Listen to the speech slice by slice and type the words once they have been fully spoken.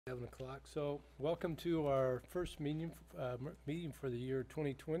7 o'clock. So welcome to our first meeting, meeting for the year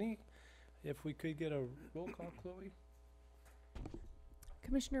 2020. If we could get a roll call, Chloe?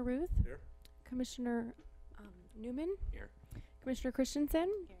 Commissioner Ruth? Here. Commissioner Newman? Here. Commissioner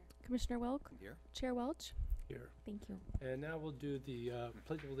Christensen? Here. Commissioner Welk? Here. Chair Welch? Here. Thank you. And now we'll do the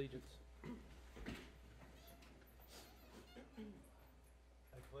Pledge of Allegiance.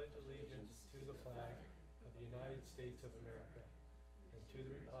 I pledge allegiance to the flag of the United States of America and to the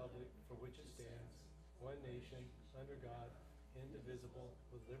republic for which it stands, one nation, under God, indivisible,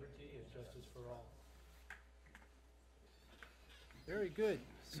 with liberty and justice for all. Very good.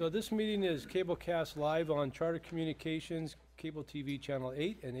 So this meeting is cablecast live on Charter Communications, Cable TV Channel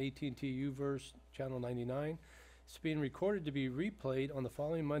 8, and AT&T U-verse Channel 99. It's being recorded to be replayed on the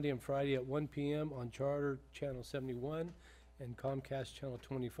following Monday and Friday at 1 p.m. on Charter Channel 71 and Comcast Channel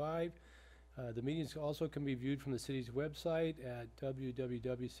 25. The meetings also can be viewed from the city's website at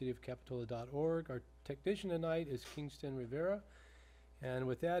www.cityofcapitola.org. Our technician tonight is Kingston Rivera. And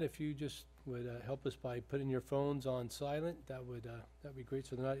with that, if you just would help us by putting your phones on silent, that'd be great,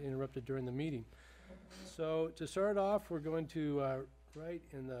 so they're not interrupted during the meeting. So to start off, we're going to write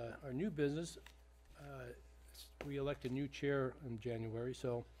in our new business. We elect a new chair in January,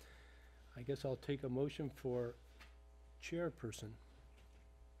 so I guess I'll take a motion for chairperson.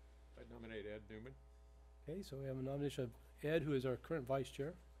 I nominate Ed Newman. Okay, so we have a nomination of Ed, who is our current vice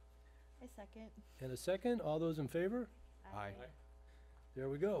chair, I second. and a second. All those in favor? Aye. There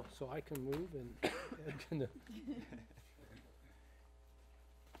we go. So I can move and Ed can.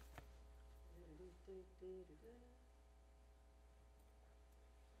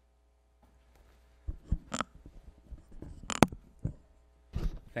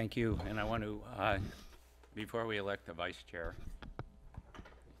 Thank you, and I want to, before we elect the vice chair,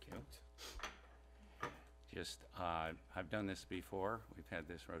 thank you. Just, I've done this before. We've had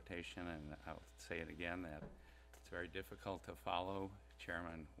this rotation, and I'll say it again, that it's very difficult to follow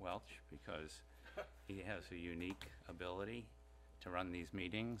Chairman Welch because he has a unique ability to run these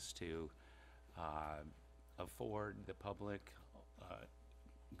meetings, to afford the public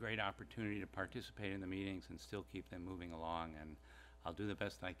great opportunity to participate in the meetings and still keep them moving along. And I'll do the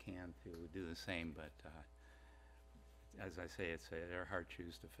best I can to do the same, but as I say, they're hard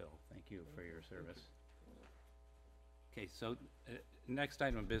shoes to fill. Thank you for your service. Okay, so next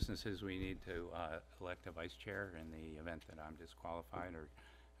item of business is we need to elect a vice chair in the event that I'm disqualified or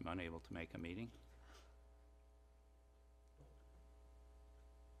am unable to make a meeting.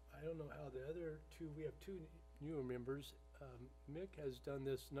 I don't know how the other two, we have two newer members. Mick has done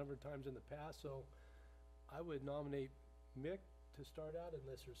this a number of times in the past, so I would nominate Mick to start out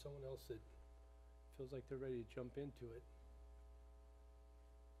unless there's someone else that feels like they're ready to jump into it.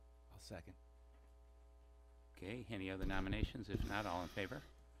 I'll second. Okay, any other nominations? If not, all in favor?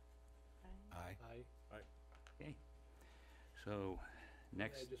 Aye. I Okay. So, I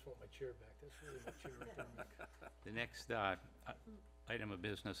next, just want my chair back. That's really my chair right there, Mick. the next item of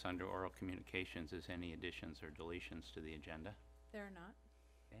business under oral communications is any additions or deletions to the agenda. There are not.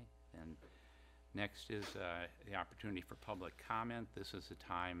 Okay, and next is the opportunity for public comment. This is the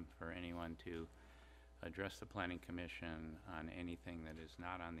time for anyone to address the Planning Commission on anything that is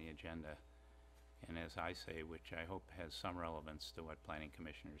not on the agenda. And as I say, which I hope has some relevance to what planning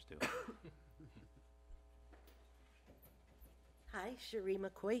commissioners do. Hi, Cherie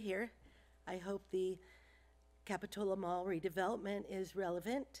McCoy here. I hope the Capitola Mall redevelopment is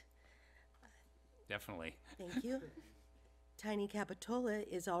relevant. Definitely. Thank you. Tiny Capitola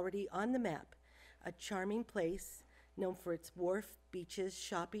is already on the map, a charming place known for its wharf, beaches,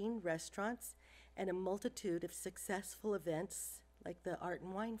 shopping, restaurants, and a multitude of successful events like the Art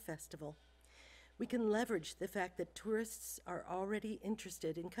and Wine Festival. We can leverage the fact that tourists are already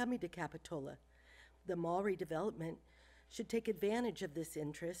interested in coming to Capitola. The mall redevelopment should take advantage of this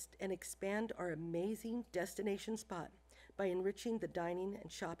interest and expand our amazing destination spot by enriching the dining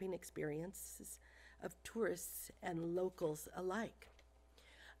and shopping experiences of tourists and locals alike.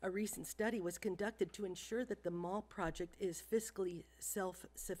 A recent study was conducted to ensure that the mall project is fiscally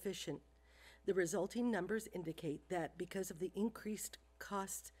self-sufficient. The resulting numbers indicate that because of the increased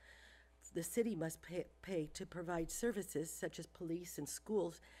costs the city must pay to provide services such as police and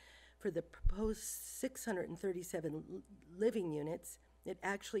schools for the proposed 637 living units, it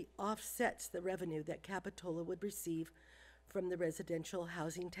actually offsets the revenue that Capitola would receive from the residential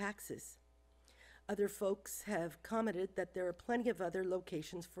housing taxes. Other folks have commented that there are plenty of other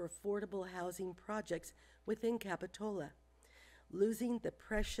locations for affordable housing projects within Capitola. Losing the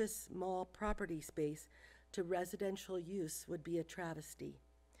precious mall property space to residential use would be a travesty.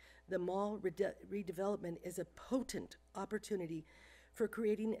 The mall redevelopment is a potent opportunity for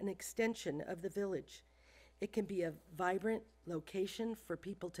creating an extension of the village. It can be a vibrant location for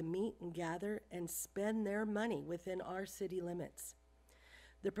people to meet and gather and spend their money within our city limits.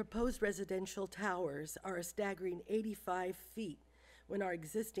 The proposed residential towers are a staggering 85 feet when our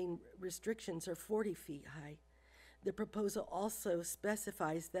existing restrictions are 40 feet high. The proposal also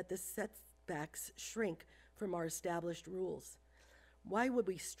specifies that the setbacks shrink from our established rules. Why would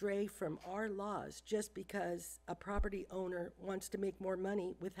we stray from our laws just because a property owner wants to make more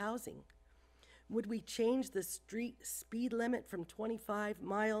money with housing? Would we change the street speed limit from 25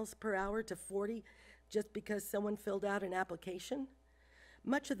 miles per hour to 40 just because someone filled out an application?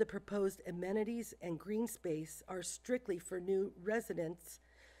 Much of the proposed amenities and green space are strictly for new residents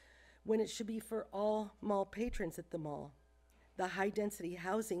when it should be for all mall patrons at the mall. The high-density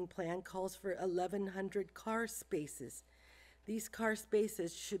housing plan calls for 1,100 car spaces. These car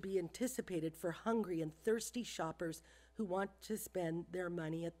spaces should be anticipated for hungry and thirsty shoppers who want to spend their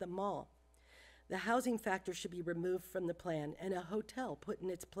money at the mall. The housing factor should be removed from the plan and a hotel put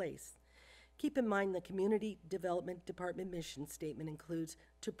in its place. Keep in mind the Community Development Department mission statement includes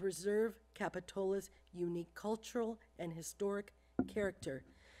to preserve Capitola's unique cultural and historic character.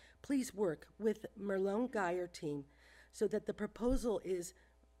 Please work with Merlone Geyer team so that the proposal is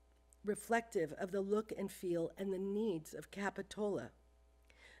reflective of the look and feel and the needs of Capitola.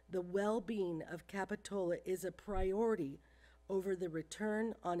 The well-being of Capitola is a priority over the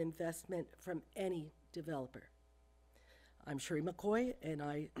return on investment from any developer. I'm Sheree McCoy, and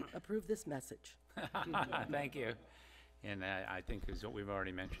I approve this message. Thank you. And I think, as what we've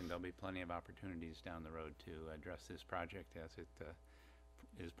already mentioned, there'll be plenty of opportunities down the road to address this project as it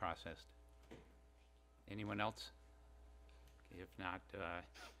is processed. Anyone else? Okay, if not,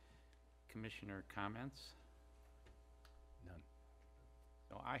 commissioner comments? None.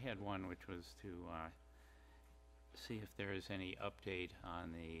 So I had one, which was to see if there is any update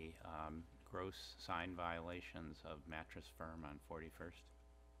on the gross sign violations of Mattress Firm on 41st.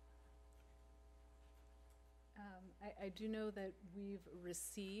 I do know that we've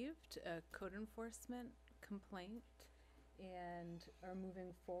received a code enforcement complaint and are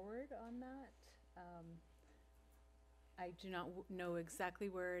moving forward on that. I do not know exactly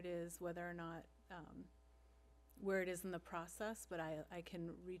where it is, whether or not, where it is in the process, but I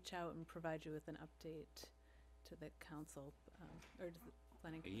can reach out and provide you with an update to the council, or to the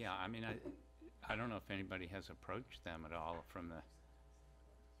planning. Yeah, I mean, I don't know if anybody has approached them at all from the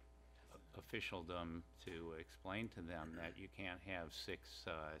officialdom to explain to them that you can't have 6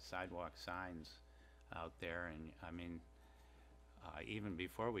 sidewalk signs out there. And I mean, even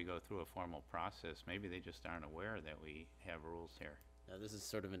before we go through a formal process, maybe they just aren't aware that we have rules here. No, this is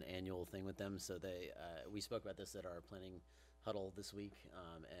sort of an annual thing with them. So we spoke about this at our planning huddle this week,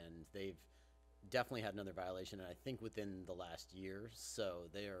 and they've definitely had another violation, and I think within the last year. So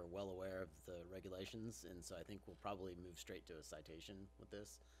they are well aware of the regulations, and so I think we'll probably move straight to a citation with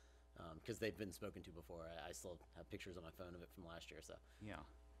this, because they've been spoken to before. I still have pictures on my phone of it from last year. So Yeah.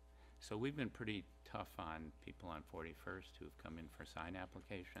 So we've been pretty tough on people on 41st who've come in for sign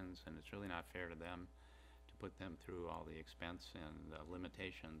applications, and it's really not fair to them to put them through all the expense and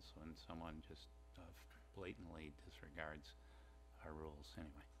limitations when someone just blatantly disregards our rules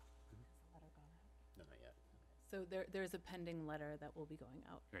anyway. no, not yet. So there's a pending letter that will be going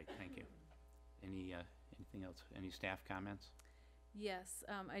out. Great, thank you. Anything else? Any staff comments? Yes,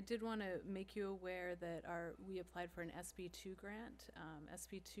 I did want to make you aware that we applied for an SB2 grant.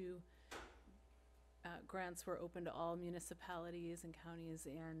 SB2 grants were open to all municipalities and counties,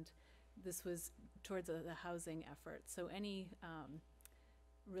 and this was towards the housing effort. So any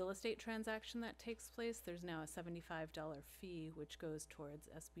real estate transaction that takes place, there's now a $75 fee, which goes towards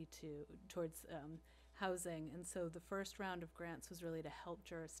SB2, towards housing. And so the first round of grants was really to help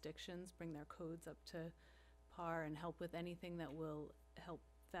jurisdictions bring their codes up to par and help with anything that will help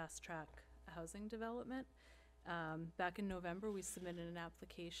fast track housing development. Back in November, we submitted an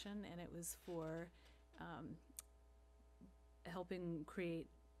application, and it was for helping create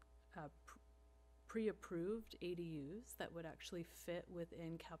pre-approved ADUs that would actually fit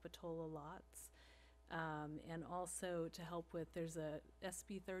within Capitola lots. And also to help with, there's a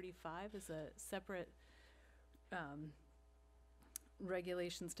SB 35 is a separate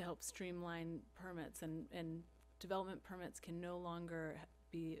regulations to help streamline permits, and development permits can no longer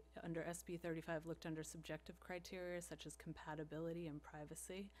be under SB 35 looked under subjective criteria such as compatibility and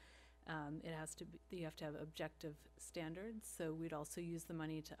privacy. It has to be, you have to have objective standards. So we'd also use the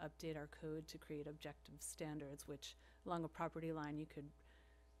money to update our code to create objective standards, which along a property line you could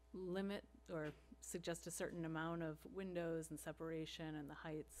limit or suggest a certain amount of windows and separation and the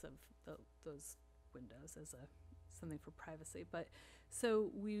heights of those windows as a something for privacy. But,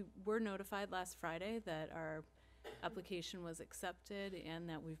 so we were notified last Friday that our application was accepted and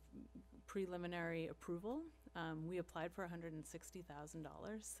that we've preliminary approval. We applied for $160,000,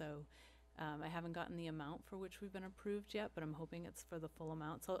 so I haven't gotten the amount for which we've been approved yet, but I'm hoping it's for the full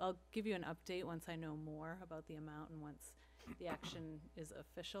amount. So I'll give you an update once I know more about the amount and once the action is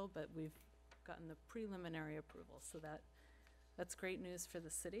official, but we've gotten the preliminary approval, so that's great news for the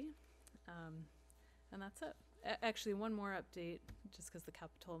city. And that's it. Actually, one more update, just because the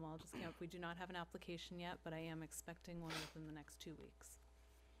Capitola Mall just came up. We do not have an application yet, but I am expecting one within the next 2 weeks.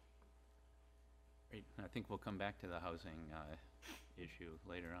 Great. I think we'll come back to the housing issue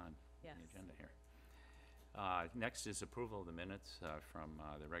later on Yes. in the agenda here. Next is approval of the minutes from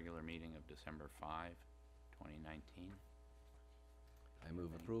the regular meeting of December 5, 2019. I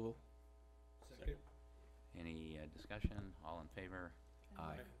move approval. Second. Any discussion? All in favor?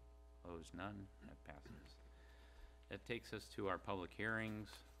 Aye. Opposed? None? That passes. That takes us to our public hearings.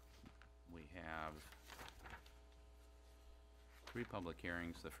 We have 3 public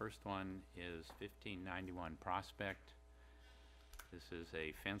hearings. The first one is 1591 Prospect. This is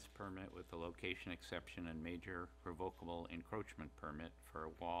a fence permit with a location exception and major revocable encroachment permit for a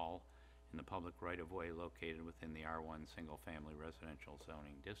wall in the public right-of-way located within the R1 single-family residential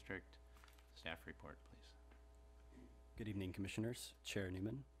zoning district. Staff report, please. Good evening, Commissioners. Chair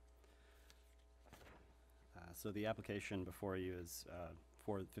Newman. So the application before you is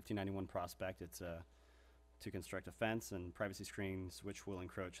for 1591 Prospect. It's to construct a fence and privacy screens which will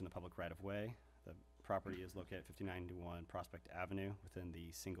encroach in the public right-of-way. The property is located at 1591 Prospect Avenue within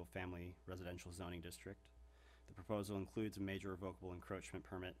the single-family residential zoning district. The proposal includes a major revocable encroachment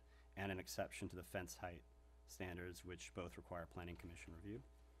permit and an exception to the fence height standards, which both require Planning Commission review.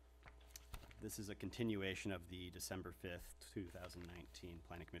 This is a continuation of the December 5th, 2019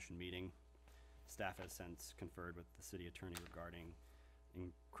 Planning Commission meeting. Staff has since conferred with the city attorney regarding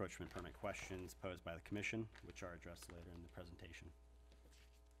encroachment permit questions posed by the commission, which are addressed later in the presentation.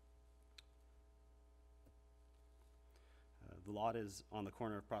 The lot is on the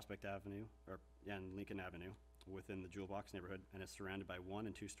corner of Prospect Avenue and Lincoln Avenue within the Jewel Box neighborhood and is surrounded by 1-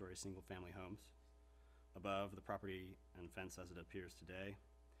 and 2-story single-family homes. Above the property and fence as it appears today,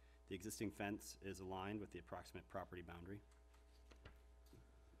 the existing fence is aligned with the approximate property boundary.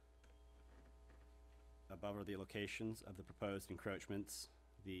 Above are the locations of the proposed encroachments.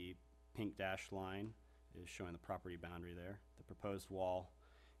 The pink dashed line is showing the property boundary there. The proposed wall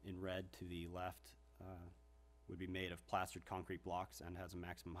in red to the left would be made of plastered concrete blocks and has a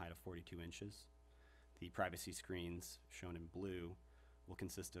maximum height of 42 inches. The privacy screens shown in blue will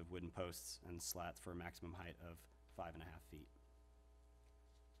consist of wooden posts and slats for a maximum height of 5.5 feet.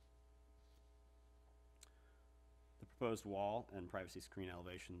 The proposed wall and privacy screen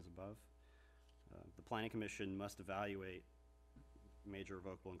elevations above. The Planning Commission must evaluate major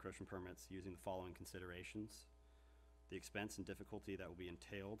revocable encroachment permits using the following considerations: the expense and difficulty that will be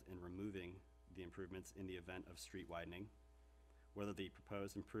entailed in removing the improvements in the event of street widening, whether the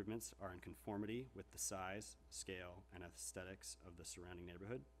proposed improvements are in conformity with the size, scale, and aesthetics of the surrounding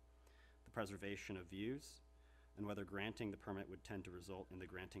neighborhood, the preservation of views, and whether granting the permit would tend to result in the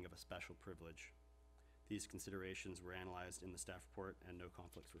granting of a special privilege. These considerations were analyzed in the staff report and no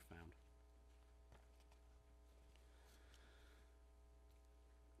conflicts were found.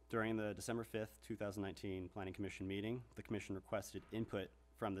 During the December 5th, 2019 Planning Commission meeting, the Commission requested input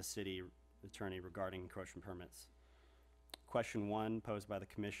from the city attorney regarding encroachment permits. Question 1 posed by the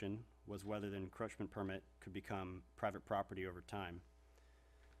Commission was whether the encroachment permit could become private property over time.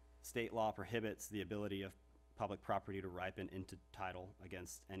 State law prohibits the ability of public property to ripen into title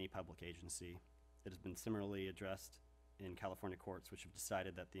against any public agency. It has been similarly addressed in California courts, which have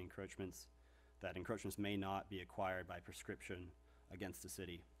decided that encroachments may not be acquired by prescription against the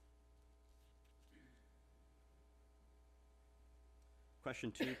city.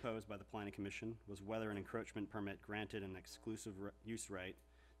 Question 2 posed by the Planning Commission was whether an encroachment permit granted an exclusive use right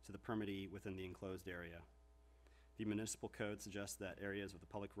to the permittee within the enclosed area. The municipal code suggests that areas of the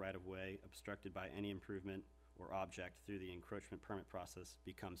public right-of-way obstructed by any improvement or object through the encroachment permit process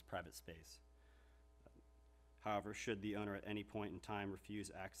becomes private space. However, should the owner at any point in time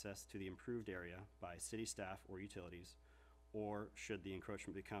refuse access to the improved area by city staff or utilities, or should the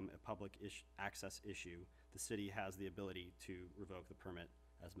encroachment become a public access issue, the city has the ability to revoke the permit,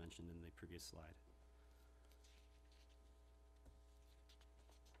 as mentioned in the previous slide.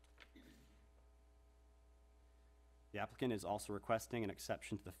 The applicant is also requesting an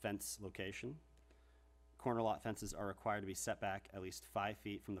exception to the fence location. Corner lot fences are required to be set back at least 5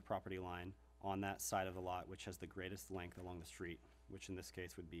 feet from the property line on that side of the lot which has the greatest length along the street, which in this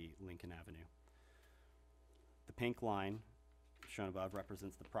case would be Lincoln Avenue. The pink line shown above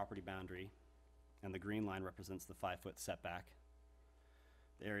represents the property boundary, and the green line represents the 5-foot setback.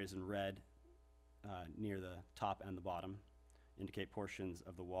 The areas in red near the top and the bottom indicate portions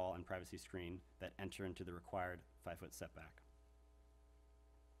of the wall and privacy screen that enter into the required 5-foot setback.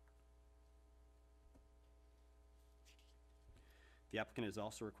 The applicant is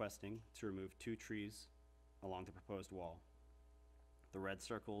also requesting to remove 2 trees along the proposed wall. The red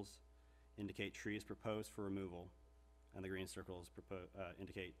circles indicate trees proposed for removal, and the green circles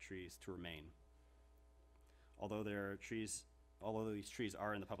indicate trees to remain. Although these trees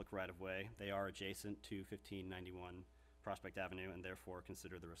are in the public right-of-way, they are adjacent to 1591 Prospect Avenue and therefore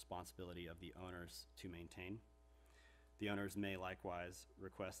consider the responsibility of the owners to maintain. The owners may likewise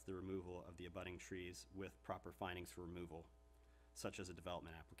request the removal of the abutting trees with proper findings for removal, such as a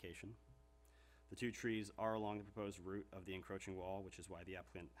development application. The 2 trees are along the proposed route of the encroaching wall, which is why the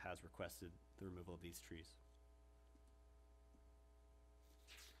applicant has requested the removal of these trees.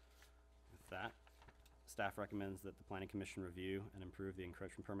 With that, staff recommends that the Planning Commission review and approve the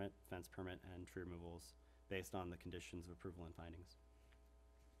encroachment permit, fence permit, and tree removals based on the conditions of approval and findings.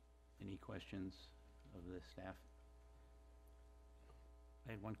 Any questions of the staff?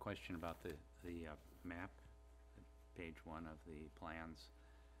 I had one question about the map, page 1 of the plans.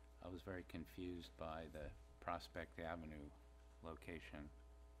 I was very confused by the Prospect Avenue location,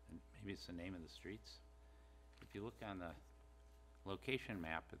 and maybe it's the name of the streets. If you look on the location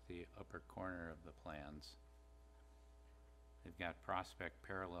map at the upper corner of the plans, they've got Prospect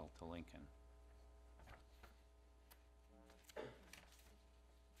parallel to Lincoln.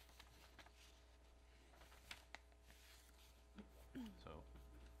 So,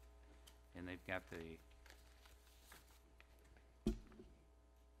 and they've got the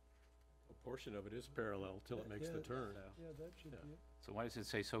A portion of it is parallel till it makes the turn. Yeah, that should Yeah. be it. So why does it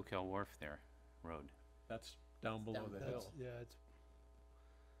say Soquel Wharf there, road? That's down below down the That's, hill. yeah, it's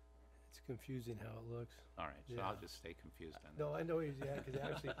confusing how it looks. All right, so I'll Yeah. just stay confused on that. No, I know, yeah, because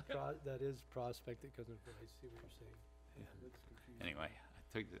actually, that is Prospect that comes in front. I see what you're saying. Yeah. That's confusing. Anyway,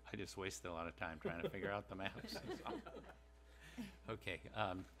 I just wasted a lot of time trying to figure out the maps. So. Okay,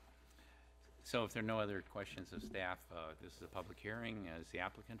 so if there are no other questions of staff, this is a public hearing. Is the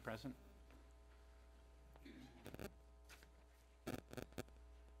applicant present?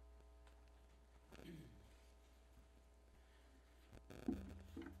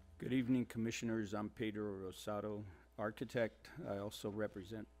 Good evening, Commissioners. I'm Pedro Rosado, architect. I also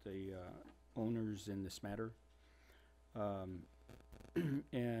represent the owners in this matter.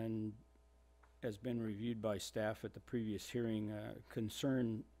 And has been reviewed by staff at the previous hearing,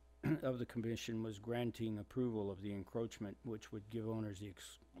 concern of the commission was granting approval of the encroachment, which would give owners the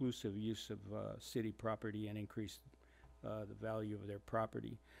exclusive use of city property and increase the value of their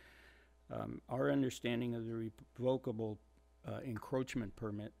property. Our understanding of the revocable encroachment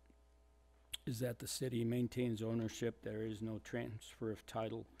permit is that the city maintains ownership, there is no transfer of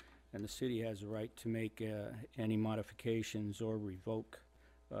title, and the city has a right to make any modifications or revoke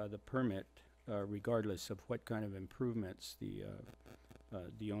the permit regardless of what kind of improvements the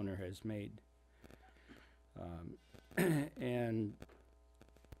owner has made. And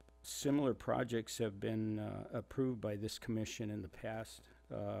similar projects have been approved by this commission in the past.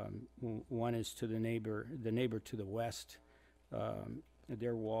 One is to the neighbor to the west.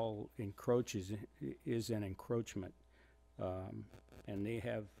 Their wall encroaches, is an encroachment. And they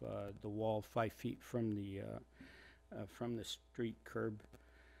have the wall 5 feet from the street curb.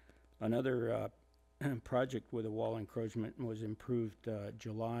 Another project with a wall encroachment was approved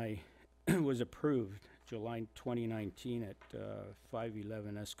July 2019 at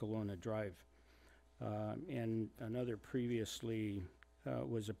 511 Escalona Drive. And another previously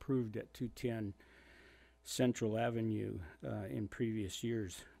was approved at 210 Central Avenue in previous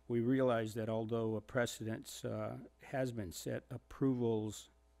years. We realize that although a precedence has been set, approvals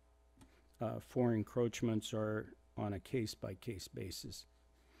for encroachments are on a case-by-case basis.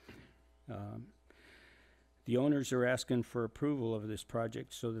 The owners are asking for approval of this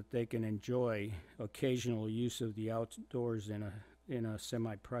project so that they can enjoy occasional use of the outdoors in a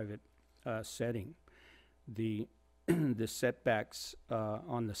semi-private setting. The the setbacks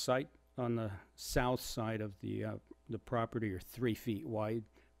on the south side of the property are 3 feet wide.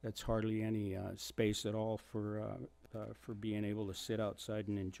 That's hardly any space at all for being able to sit outside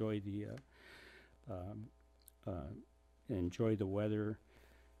and enjoy the weather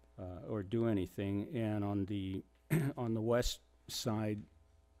or do anything. And on the on the west side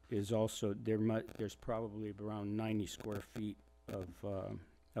is also there's probably around 90 square feet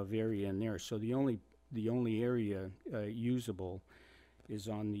of area in there. So the only area usable is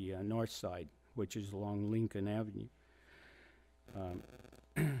on the north side, which is along Lincoln Avenue.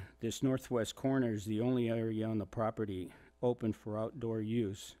 This northwest corner is the only area on the property open for outdoor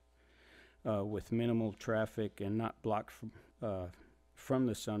use, with minimal traffic and not blocked from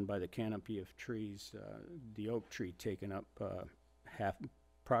the sun by the canopy of trees, the oak tree taking up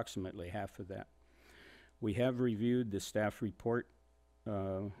approximately half of that. We have reviewed the staff report.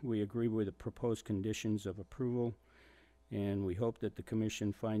 We agree with the proposed conditions of approval, and we hope that the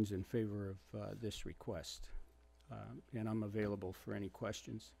commission finds in favor of this request. And I'm available for any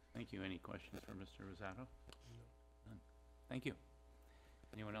questions. Thank you. Any questions for Mr. Rosato? None. Thank you.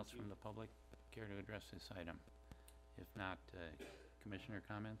 Anyone else from the public care to address this item? If not, commissioner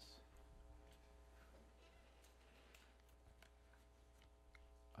comments?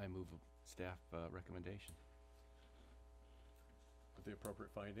 I move a staff recommendation. With the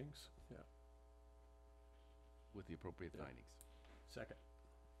appropriate findings, yeah. With the appropriate Yeah. findings. Second.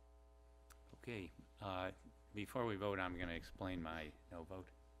 Okay, before we vote, I'm gonna explain my no vote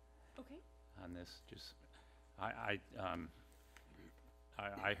Okay. on this. Just, I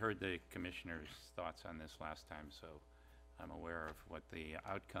heard the commissioner's thoughts on this last time, so I'm aware of what the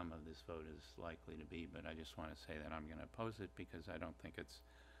outcome of this vote is likely to be, but I just want to say that I'm going to oppose it because I don't think it's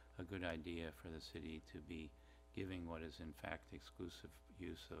a good idea for the city to be giving what is in fact exclusive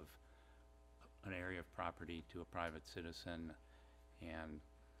use of an area of property to a private citizen. And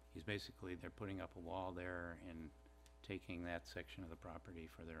they're putting up a wall there and taking that section of the property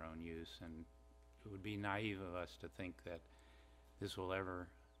for their own use. And it would be naive of us to think that this will ever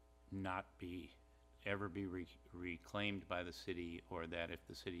be reclaimed by the city, or that if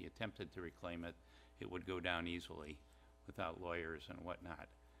the city attempted to reclaim it, it would go down easily without lawyers and whatnot.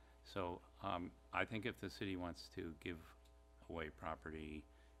 So I think if the city wants to give away property,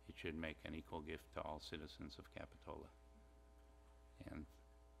 it should make an equal gift to all citizens of Capitola. And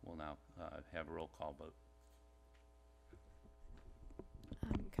we'll now have a roll call vote.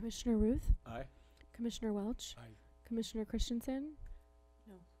 Commissioner Ruth, Aye. Commissioner Welch, Aye. Commissioner Christensen,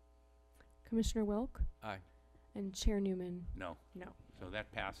 No. Commissioner Wilk, Aye. and Chair Newman. No. No. So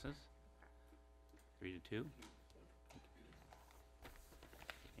that passes 3-2.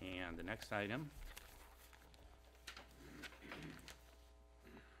 And the next item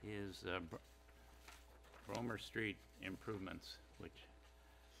is Bromer Street improvements, which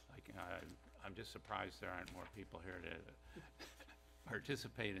I'm just surprised there aren't more people here to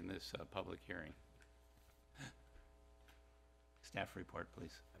participate in this public hearing. Staff report,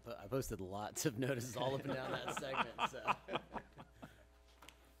 please. I posted lots of notices all up and down that segment, so.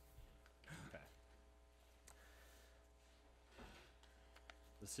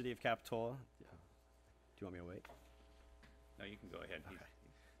 The city of Capitola, do you want me to wait? No, you can go ahead. Okay.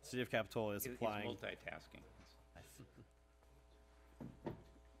 City of Capitola is He's applying. multitasking.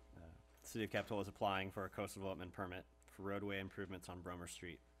 City of Capitola is applying for a coastal development permit for roadway improvements on Bromer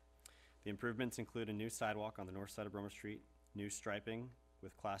Street. The improvements include a new sidewalk on the north side of Bromer Street, new striping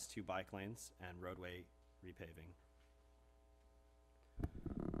with Class 2 bike lanes, and roadway repaving.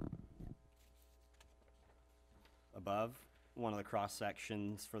 Above, one of the cross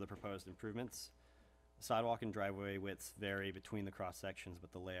sections for the proposed improvements. Sidewalk and driveway widths vary between the cross sections,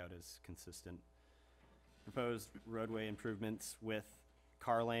 but the layout is consistent. Proposed roadway improvements with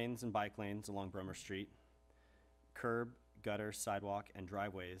car lanes and bike lanes along Bromer Street, curb, gutter, sidewalk, and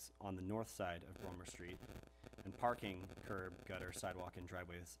driveways on the north side of Bromer Street, and parking, curb, gutter, sidewalk, and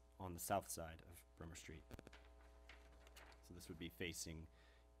driveways on the south side of Bromer Street. So this would be facing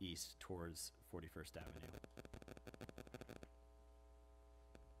east towards 41st Avenue.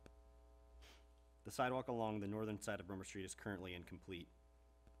 The sidewalk along the northern side of Bromer Street is currently incomplete.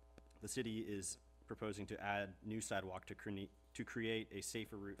 The city is proposing to add new sidewalk to create a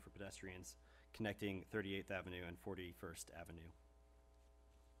safer route for pedestrians connecting 38th Avenue and 41st Avenue.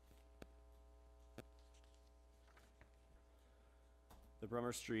 The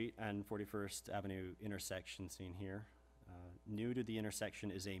Bromer Street and 41st Avenue intersection seen here. New to the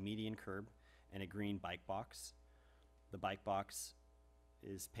intersection is a median curb and a green bike box. The bike box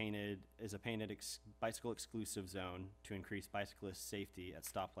is a painted bicycle exclusive zone to increase bicyclist safety at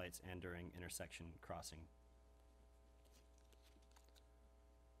stoplights and during intersection crossing.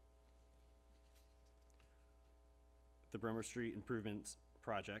 The Bromer Street Improvements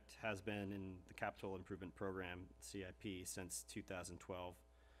Project has been in the Capitola Improvement Program, CIP, since 2012.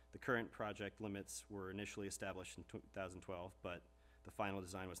 The current project limits were initially established in 2012, but the final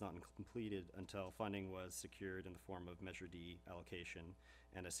design was not completed until funding was secured in the form of Measure D allocation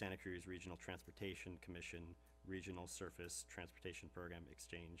and a Santa Cruz Regional Transportation Commission Regional Surface Transportation Program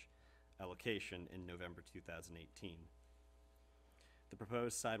exchange allocation in November 2018. The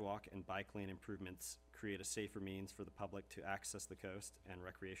proposed sidewalk and bike lane improvements create a safer means for the public to access the coast and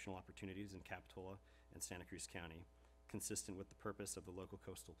recreational opportunities in Capitola and Santa Cruz County, consistent with the purpose of the local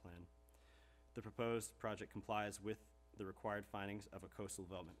coastal plan. The proposed project complies with the required findings of a coastal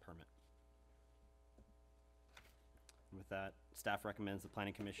development permit. And with that, staff recommends the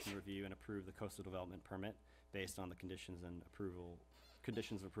Planning Commission review and approve the coastal development permit based on the conditions of approval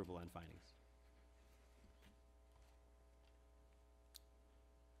and findings.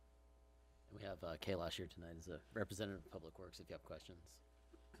 And we have Kailash here tonight as a representative of Public Works if you have questions.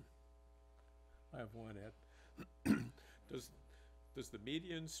 I have one, Ed. Does the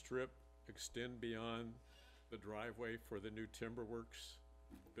median strip extend beyond the driveway for the new Timber Works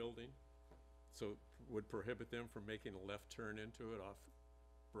building? So would prohibit them from making a left turn into it off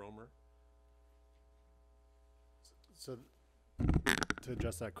Bromer? So to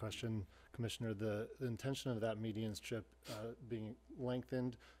address that question, Commissioner, the intention of that median strip being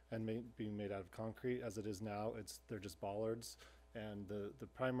lengthened and being made out of concrete as it is now, they're just bollards. And the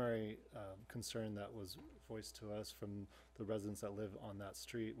primary concern that was voiced to us from the residents that live on that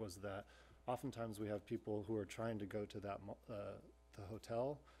street was that oftentimes we have people who are trying to go to that the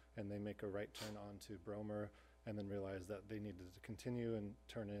hotel, and they make a right turn onto Bromer and then realize that they needed to continue and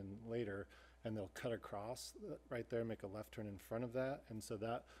turn in later, and they'll cut across right there, make a left turn in front of that, and so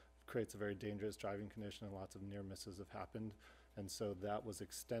that creates a very dangerous driving condition, and lots of near misses have happened, and so that was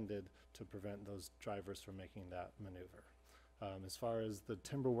extended to prevent those drivers from making that maneuver. As far as the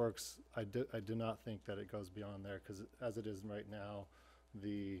Timber Works, I do not think that it goes beyond there, because as it is right now,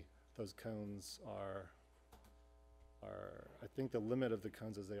 those cones are, I think the limit of the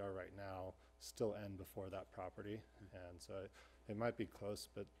cones as they are right now still end before that property, and so it might be close,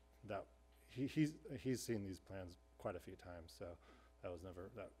 but that he's seen these plans quite a few times, so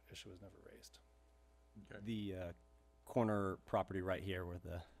that issue was never raised. Okay. The corner property right here where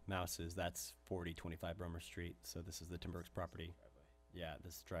the mouse is, that's 4025 Bromer Street. So this is the Timber Works property. Yeah,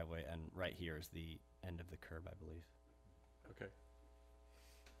 this driveway, and right here is the end of the curb, I believe. Okay.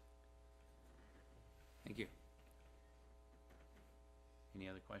 Thank you. Any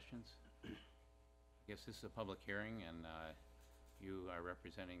other questions? I guess this is a public hearing, and you are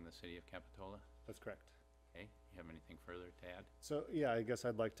representing the city of Capitola. That's correct. Okay, you have anything further to add? So, yeah, I guess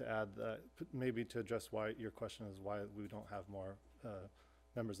I'd like to add that maybe to address why your question is why we don't have more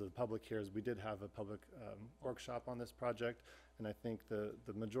members of the public here, is we did have a public workshop on this project, and I think the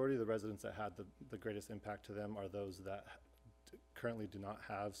majority of the residents that had the greatest impact to them are those that currently do not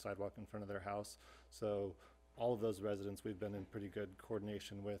have sidewalk in front of their house. So all of those residents we've been in pretty good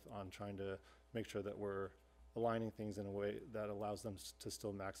coordination with on trying to make sure that we're aligning things in a way that allows them to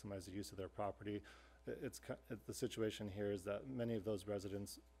still maximize the use of their property. The situation here is that many of those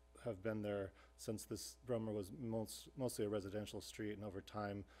residents have been there since this Bromer was mostly a residential street, and over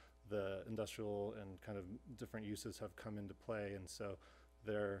time the industrial and kind of different uses have come into play, and so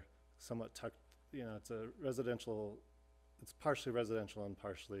they're somewhat tucked, it's a residential, it's partially residential and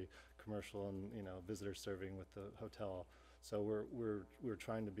partially commercial, and visitor serving with the hotel. So we're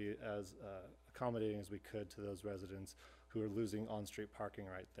trying to be as accommodating as we could to those residents who are losing on-street parking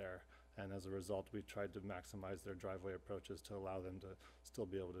right there. And as a result, we tried to maximize their driveway approaches to allow them to still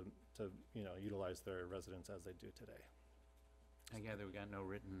be able to utilize their residence as they do today. I gather we got no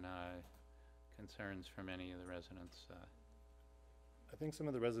written concerns from any of the residents. I think some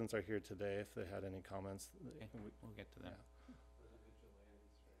of the residents are here today. If they had any comments, Okay, we'll get to them.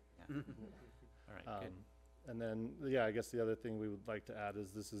 Yeah. Yeah. All right, good. And then, I guess the other thing we would like to add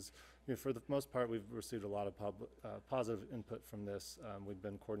is this is, for the most part, we've received a lot of positive input from this. We've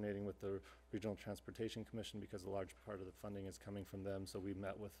been coordinating with the Regional Transportation Commission because a large part of the funding is coming from them. So we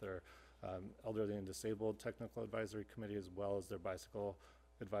met with their Elderly and Disabled Technical Advisory Committee as well as their Bicycle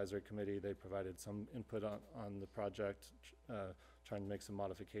Advisory Committee. They provided some input on the project, trying to make some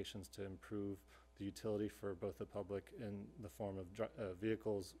modifications to improve the utility for both the public in the form of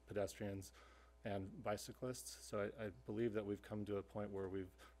vehicles, pedestrians, and bicyclists. So I believe that we've come to a point where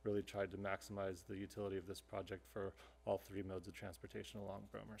we've really tried to maximize the utility of this project for all three modes of transportation along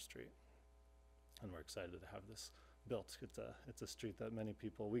Bromer Street. And we're excited to have this built. It's a street that many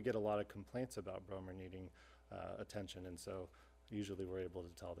people, we get a lot of complaints about Bromer needing attention, and so usually we're able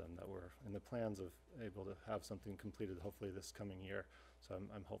to tell them that we're in the plans of able to have something completed hopefully this coming year. So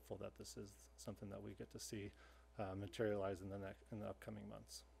I'm hopeful that this is something that we get to see materialize in the upcoming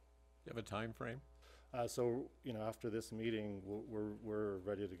months. Do you have a time frame? So, after this meeting, we're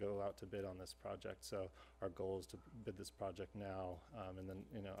ready to go out to bid on this project. So our goal is to bid this project now, and then,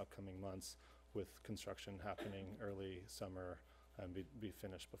 upcoming months, with construction happening early summer and be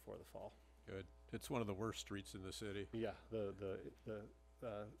finished before the fall. Good. It's one of the worst streets in the city. Yeah, the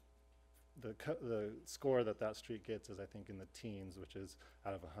score that street gets is, I think, in the teens, which is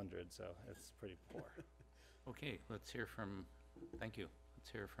out of 100, so it's pretty poor. Okay, let's hear from, thank you. Let's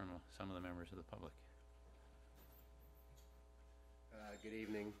hear from some of the members of the public. Good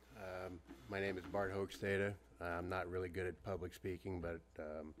evening. My name is Bart Hoekstede. I'm not really good at public speaking, but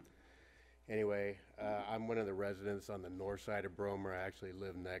anyway, I'm one of the residents on the north side of Bromer. I actually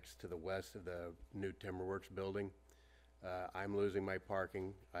live next to the west of the new Timberworks building. I'm losing my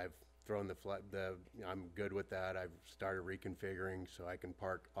parking. I've thrown I'm good with that. I've started reconfiguring so I can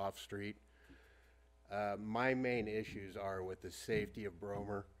park off-street. My main issues are with the safety of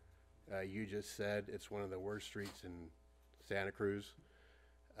Bromer. You just said it's one of the worst streets in Santa Cruz.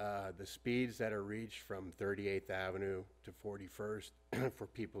 The speeds that are reached from 38th Avenue to 41st for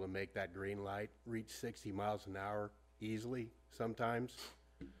people to make that green light reach 60 miles an hour easily sometimes.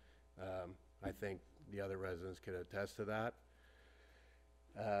 I think the other residents could attest to that.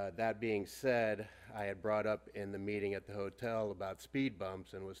 That being said, I had brought up in the meeting at the hotel about speed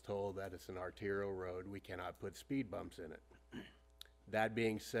bumps and was told that it's an arterial road. We cannot put speed bumps in it. That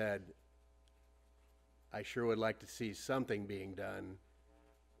being said, I sure would like to see something being done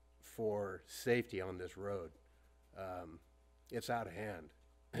for safety on this road. It's out of hand.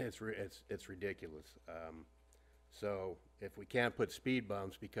 It's ridiculous. So if we can't put speed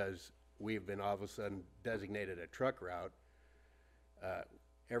bumps because we've been all of a sudden designated a truck route,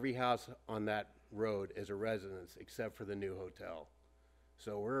 every house on that road is a residence except for the new hotel.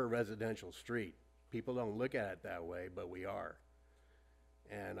 So we're a residential street. People don't look at it that way, but we are.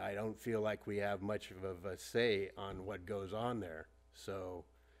 And I don't feel like we have much of a say on what goes on there. So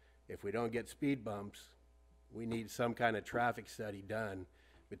if we don't get speed bumps, we need some kind of traffic study done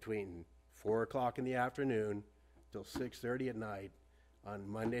between 4 o'clock in the afternoon till 6:30 at night on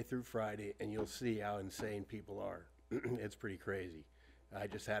Monday through Friday, and you'll see how insane people are. It's pretty crazy. I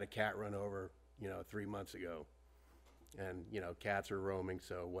just had a cat run over, 3 months ago. And, cats are roaming,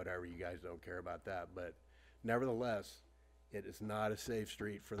 so whatever, you guys don't care about that. But nevertheless, it is not a safe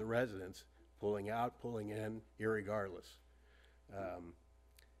street for the residents, pulling out, pulling in, irregardless.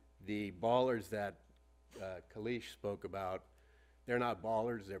 The ballers that Kalish spoke about, they're not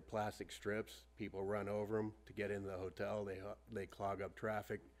ballers, they're plastic strips. People run over them to get into the hotel. They clog up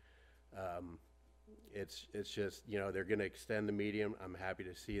traffic. It's just, they're going to extend the median. I'm happy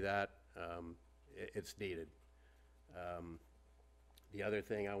to see that. It's needed. The other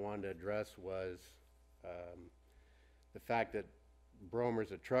thing I wanted to address was the fact that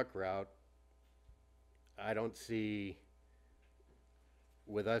Bromer's a truck route. I don't see,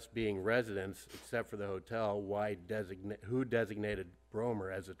 with us being residents, except for the hotel, who designated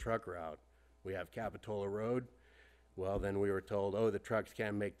Bromer as a truck route? We have Capitola Road. Well, then we were told, the trucks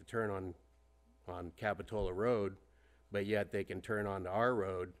can't make the turn on Capitola Road, but yet they can turn onto our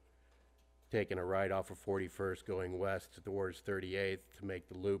road, taking a right off of 41st going west towards 38th to make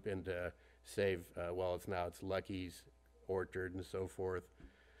the loop into it's Lucky's, Orchard, and so forth.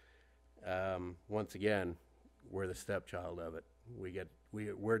 Once again, we're the stepchild of it.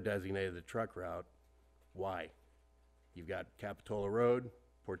 We're designated the truck route. Why? You've got Capitola Road.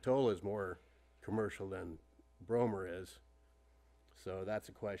 Portola is more commercial than Bromer is. So that's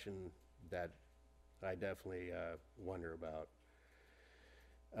a question that I definitely wonder about.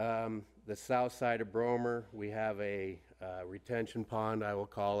 The south side of Bromer, we have a retention pond, I will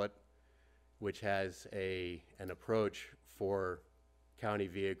call it, which has an approach for county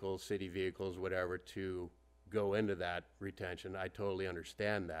vehicles, city vehicles, whatever, to go into that retention. I totally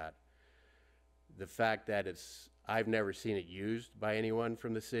understand that. The fact that I've never seen it used by anyone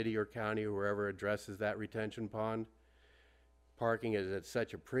from the city or county or wherever addresses that retention pond. Parking is at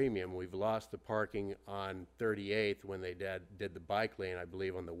such a premium. We've lost the parking on 38th when they did the bike lane, I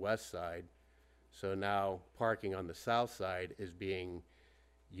believe, on the west side. So now parking on the south side is being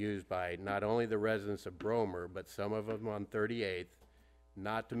used by not only the residents of Bromer, but some of them on 38th,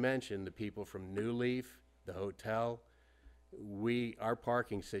 not to mention the people from New Leaf, the hotel. Our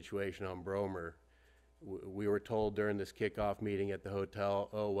parking situation on Bromer, we were told during this kickoff meeting at the hotel,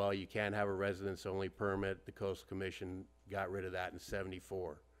 you can't have a residence-only permit. The Coastal Commission got rid of that in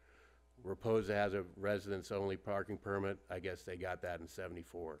 '74. Raposa has a residence-only parking permit. I guess they got that in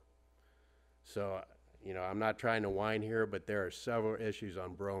 '74. So, I'm not trying to whine here, but there are several issues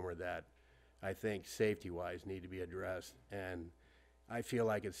on Bromer that I think safety-wise need to be addressed. And I feel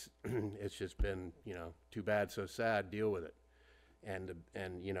like it's just been, too bad, so sad, deal with it. And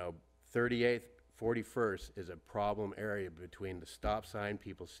 38th, 41st is a problem area between the stop sign.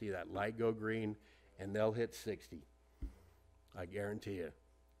 People see that light go green and they'll hit 60. I guarantee you.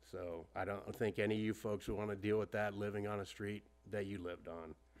 So I don't think any of you folks would want to deal with that living on a street that you lived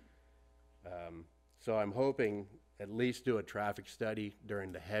on. So I'm hoping at least do a traffic study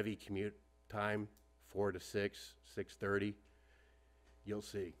during the heavy commute time, 4 to 6, 6:30. You'll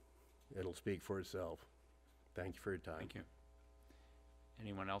see. It'll speak for itself. Thank you for your time. Thank you.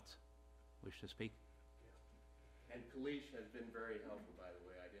 Anyone else wish to speak? And Kalish has been very helpful, by the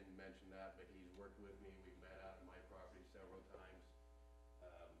way. I didn't mention that, but he's worked with me. We've met out on my property several times.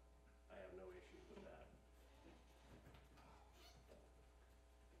 I have no issues with that.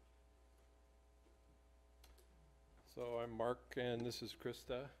 So I'm Mark, and this is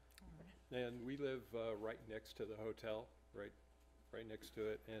Krista. And we live right next to the hotel, right next to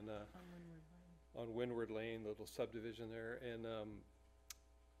it, and on Windward Lane, little subdivision there. And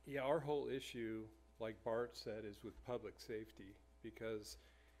yeah, our whole issue, like Bart said, is with public safety, because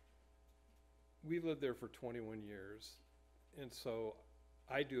we've lived there for 21 years. And so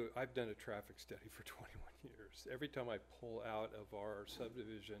I've done a traffic study for 21 years. Every time I pull out of our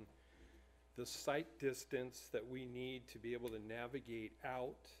subdivision, the sight distance that we need to be able to navigate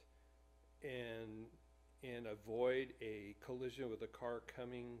out and avoid a collision with a car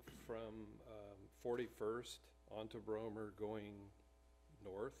coming from 41st onto Bromer going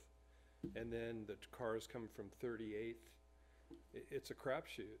north, and then the cars come from 38th. It's a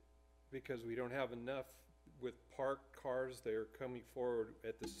crapshoot, because we don't have enough with parked cars that are coming forward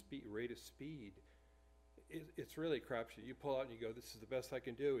at the rate of speed. It's really a crapshoot. You pull out and you go, this is the best I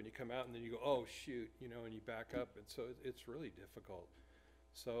can do, and you come out and then you go, oh shoot, you know, and you back up, and so it's really difficult.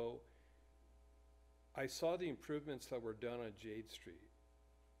 So I saw the improvements that were done on Jade Street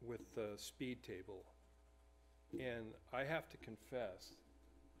with the speed table, and I have to confess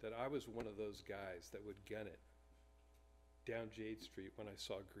that I was one of those guys that would gun it down Jade Street when I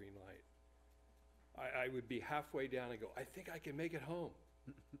saw green light. I would be halfway down and go, I think I can make it home.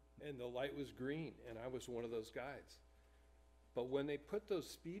 And the light was green, and I was one of those guys. But when they put those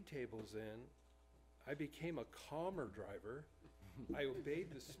speed tables in, I became a calmer driver. I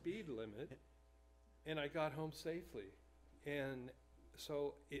obeyed the speed limit, and I got home safely. And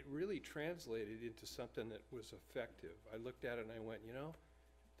so it really translated into something that was effective. I looked at it and I went, you know,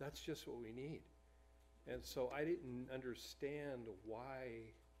 that's just what we need. And so I didn't understand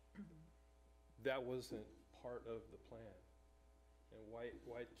why that wasn't part of the plan, and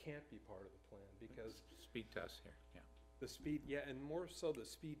why it can't be part of the plan, because Speak to us here, yeah. the speed, yeah, and more so the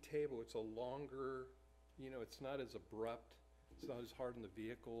speed table, it's a longer, you know, it's not as abrupt, it's not as hard on the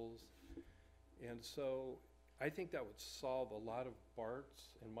vehicles. And so I think that would solve a lot of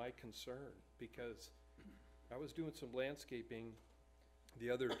Bart's and my concern, because I was doing some landscaping the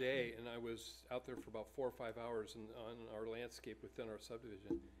other day, and I was out there for about 4 or 5 hours on our landscape within our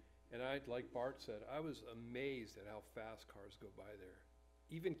subdivision. And like Bart said, I was amazed at how fast cars go by there.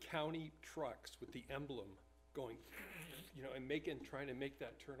 Even county trucks with the emblem going, you know, and trying to make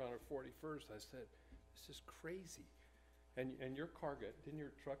that turn on a 41st. I said, this is crazy. And your car didn't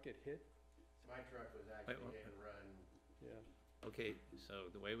your truck get hit? My truck was actually hit and run. Yeah. Okay, so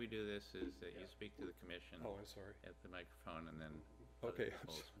the way we do this is that you speak to the commission Oh, I'm sorry. at the microphone, and then. Okay,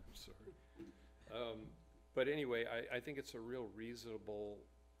 I'm sorry. But anyway, I think it's a real reasonable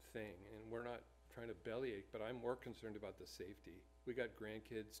thing, and we're not trying to bellyache, but I'm more concerned about the safety. We got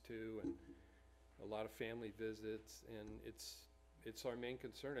grandkids too, and a lot of family visits, and it's our main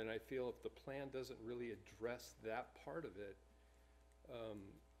concern. And I feel if the plan doesn't really address that part of it,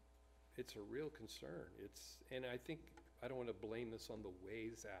 it's a real concern. And I think, I don't want to blame this on the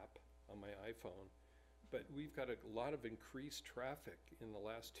Waze app on my iPhone, but we've got a lot of increased traffic in the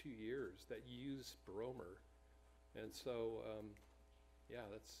last 2 years that use Bromer. And so, yeah,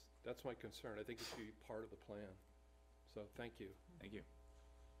 that's my concern. I think it should be part of the plan. So, thank you. Thank you.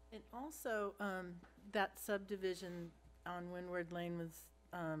 And also, that subdivision on Windward Lane was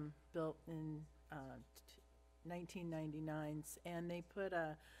built in 1999, and they put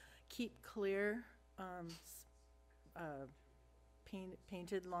a keep clear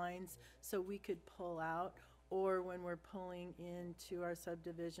painted lines so we could pull out, or when we're pulling into our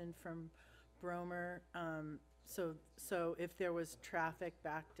subdivision from Bromer, so if there was traffic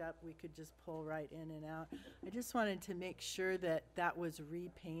backed up, we could just pull right in and out. I just wanted to make sure that that was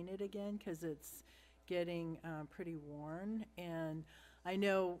repainted again, because it's getting pretty worn. And I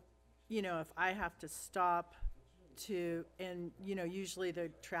know, you know, if I have to stop and, you know, usually the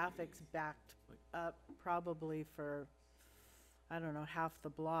traffic's backed up probably for, I don't know, half the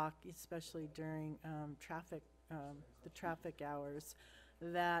block, especially during the traffic hours.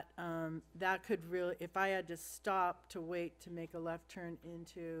 that, that could really, if I had to stop to wait to make a left turn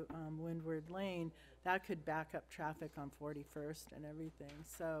into, Windward Lane, that could back up traffic on 41st and everything.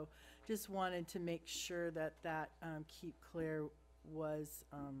 So just wanted to make sure that that, Keep Clear was,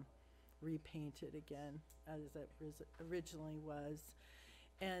 repainted again as it originally was.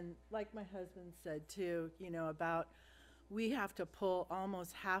 And like my husband said too, you know, about we have to pull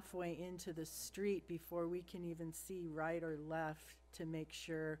almost halfway into the street before we can even see right or left to make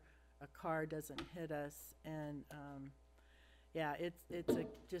sure a car doesn't hit us. And yeah, it's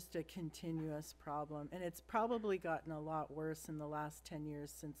just a continuous problem. And it's probably gotten a lot worse in the last 10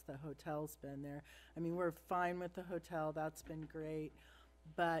 years since the hotel's been there. I mean, we're fine with the hotel, that's been great,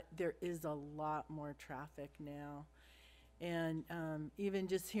 but there is a lot more traffic now. And even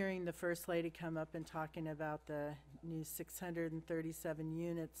just hearing the First Lady come up and talking about the new 637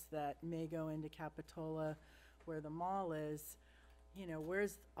 units that may go into Capitola where the mall is, you know,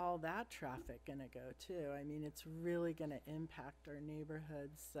 where's all that traffic gonna go to? I mean, it's really gonna impact our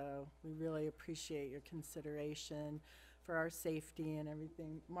neighborhoods, so we really appreciate your consideration for our safety and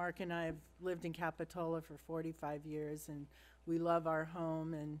everything. Mark and I have lived in Capitola for 45 years, and we love our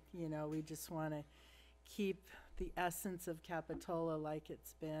home, and, you know, we just wanna keep the essence of Capitola like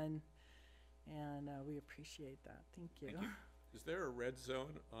it's been, and we appreciate that. Thank you. Thank you. Is there a red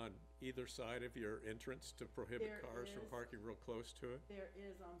zone on either side of your entrance to prohibit There cars from is. parking real close to it? There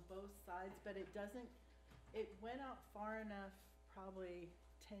is on both sides, but it doesn't, it went out far enough probably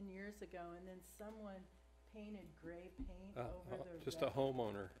 10 years ago, and then someone painted gray paint over the Just a red.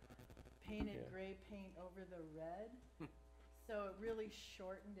 homeowner. Painted yeah. gray paint over the red. So it really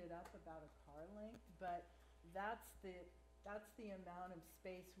shortened it up about a car length, but that's the amount of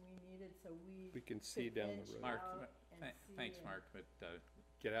space we needed, so we can see could down inch the road. Mark, out and see thanks, and- Mark, but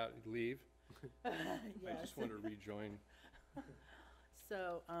Get out and leave. I Yes. just want to rejoin.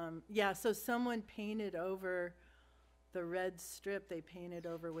 So, yeah, so someone painted over the red strip, they painted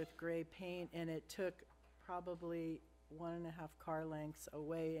over with gray paint, and it took probably 1.5 car lengths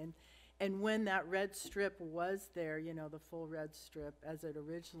away. And when that red strip was there, you know, the full red strip as it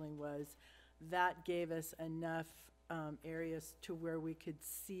originally was, that gave us enough areas to where we could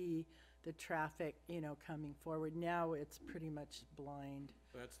see the traffic, you know, coming forward. Now it's pretty much blind.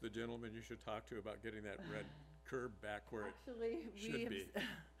 That's the gentleman you should talk to about getting that red curb back where it Actually, should be.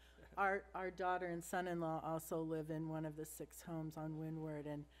 Our daughter and son-in-law also live in one of the 6 homes on Windward,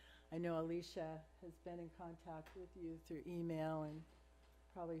 and I know Alicia has been in contact with you through email and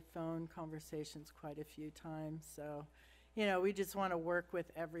probably phone conversations quite a few times. So, you know, we just want to work with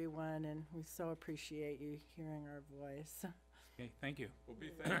everyone, and we so appreciate you hearing our voice. okay, thank you. We'll be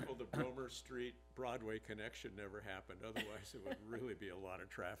thankful the Bromer Street Broadway connection never happened, otherwise it would really be a lot of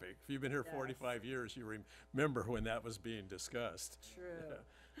traffic. If you've been here Yes. 45 years, you remember when that was being discussed. True.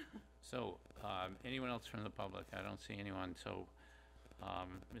 So, anyone else from the public? I don't see anyone, so,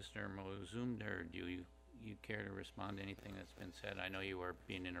 Mr. Mozumder, do you care to respond to anything that's been said? I know you were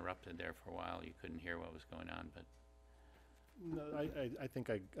being interrupted there for a while, you couldn't hear what was going on, but. No, I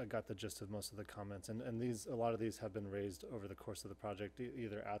think I got the gist of most of the comments, and a lot of these have been raised over the course of the project,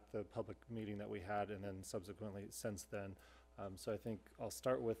 either at the public meeting that we had and then subsequently since then. So I think I'll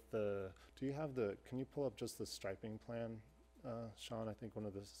start with can you pull up just the striping plan, Sean? I think one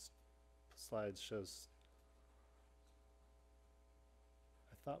of the slides shows,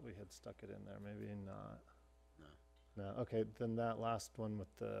 I thought we had stuck it in there, maybe not. No, okay, then that last one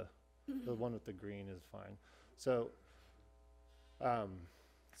with the one with the green is fine. So,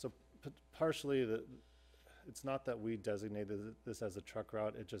 partially it's not that we designated this as a truck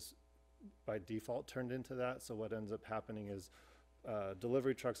route, it just by default turned into that. So what ends up happening is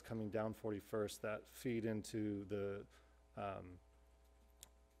delivery trucks coming down 41st that feed into the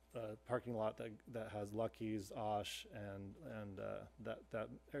parking lot that has Lucky's, Osh, and that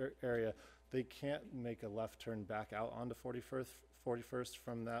area, they can't make a left turn back out onto 41st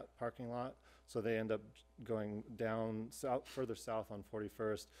from that parking lot. So they end up going down further south on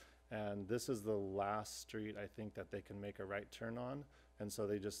 41st, and this is the last street I think that they can make a right turn on, and so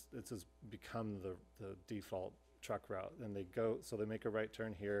it's just become the default truck route. And they make a right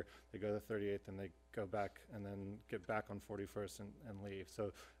turn here, they go to 38th, and they go back and then get back on 41st and leave.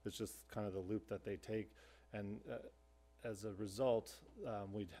 So it's just kind of the loop that they take, and as a result,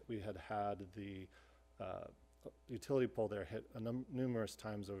 we had the utility pole there hit numerous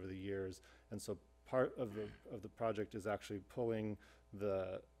times over the years, and so part of the project is actually pulling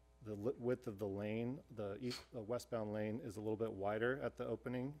the width of the lane. The westbound lane is a little bit wider at the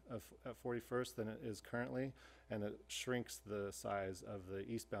opening at 41st than it is currently, and it shrinks the size of the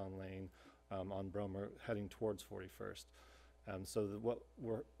eastbound lane on Bromer heading towards 41st.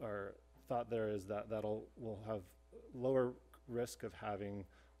 Our thought there is that we'll have lower risk of having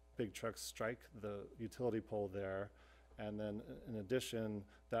big trucks strike the utility pole there. And then in addition,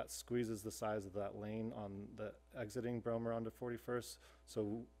 that squeezes the size of that lane on the exiting Bromer onto 41st.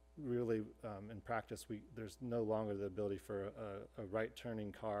 So really, in practice, there's no longer the ability for a right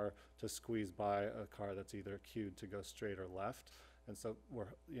turning car to squeeze by a car that's either queued to go straight or left. And so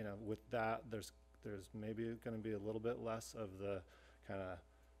with that, there's maybe going to be a little bit less of the kind of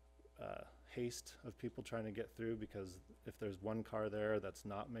haste of people trying to get through, because if there's one car there that's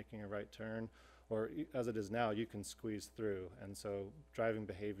not making a right turn, or as it is now, you can squeeze through. And so driving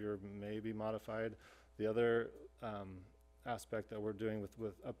behavior may be modified. The other aspect that we're doing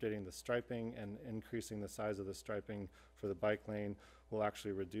with updating the striping and increasing the size of the striping for the bike lane will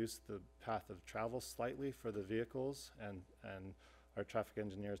actually reduce the path of travel slightly for the vehicles. And our traffic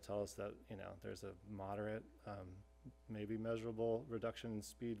engineers tell us that, there's a moderate, maybe measurable reduction in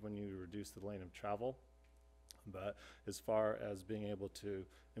speed when you reduce the lane of travel. But as far as being able to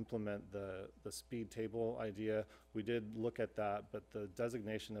implement the speed table idea, we did look at that, but the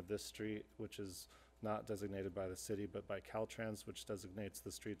designation of this street, which is not designated by the city, but by Caltrans, which designates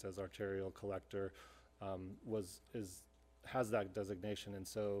the streets as arterial collector, has that designation. And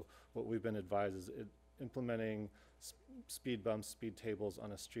so what we've been advised is implementing speed bumps, speed tables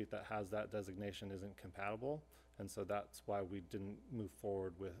on a street that has that designation isn't compatible. And so that's why we didn't move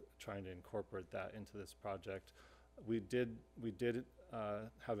forward with trying to incorporate that into this project. We did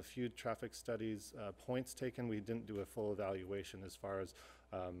have a few traffic studies points taken. We didn't do a full evaluation as far as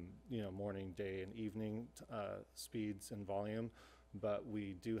morning, day, and evening speeds and volume, but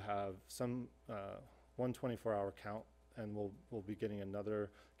we do have some 124-hour count, and we'll be getting another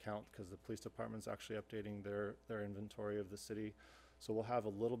count because the police department's actually updating their inventory of the city. So we'll have a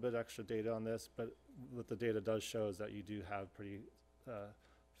little bit extra data on this, but what the data does show is that you do have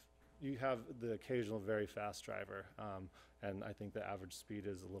you have the occasional very fast driver, and I think the average speed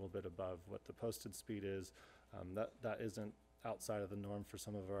is a little bit above what the posted speed is. That isn't outside of the norm for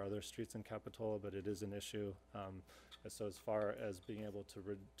some of our other streets in Capitola, but it is an issue. So as far as being able to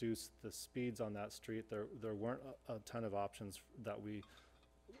reduce the speeds on that street, there weren't a ton of options that we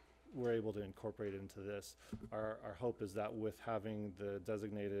were able to incorporate into this. Our hope is that with having the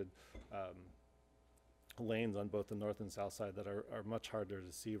designated lanes on both the north and south side that are much harder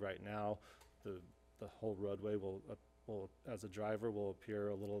to see right now, the whole roadway will as a driver will appear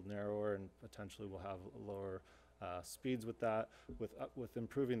a little narrower, and potentially will have lower speeds with that. With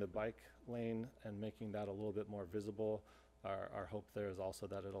improving the bike lane and making that a little bit more visible, our hope there is also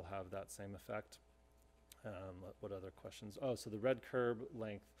that it'll have that same effect. What other questions? Oh, so the red curb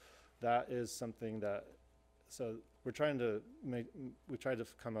length, that is something that, so we tried to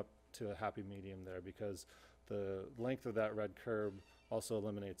come up to a happy medium there, because the length of that red curb also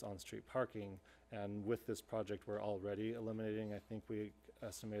eliminates on-street parking. And with this project, we're already eliminating, I think we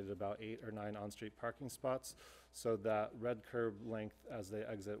estimated about 8 or 9 on-street parking spots. So that red curb length as they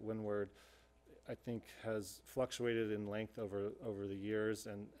exit windward, I think has fluctuated in length over the years.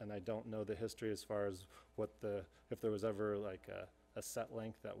 And I don't know the history as far as if there was ever like a set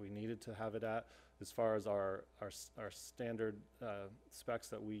length that we needed to have it at. As far as our standard specs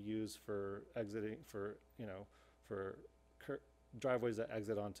that we use for exiting, for driveways that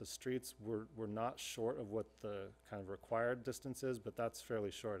exit onto streets, we're not short of what the kind of required distance is, but that's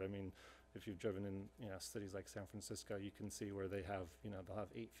fairly short. I mean, if you've driven in cities like San Francisco, you can see where they have they'll have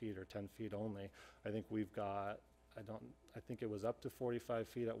 8 feet or 10 feet only. I think we've got I think it was up to 45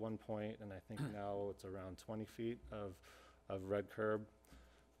 feet at one point, and I think now it's around 20 feet of red curb.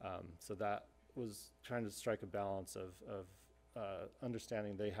 So that was trying to strike a balance of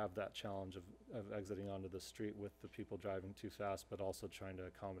understanding they have that challenge of exiting onto the street with the people driving too fast, but also trying to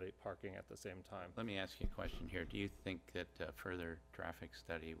accommodate parking at the same time. Let me ask you a question here. Do you think that further traffic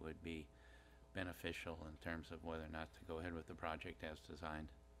study would be beneficial in terms of whether or not to go ahead with the project as designed?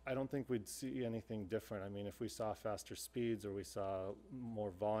 I don't think we'd see anything different. I mean, if we saw faster speeds or we saw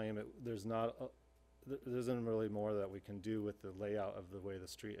more volume, there isn't really more that we can do with the layout of the way the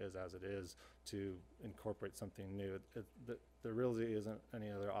street is as it is to incorporate something new. There really isn't any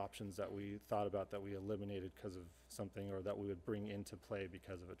other options that we thought about that we eliminated because of something, or that we would bring into play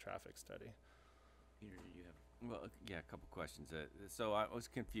because of a traffic study. Peter, did you have? Well, yeah, a couple questions. So I was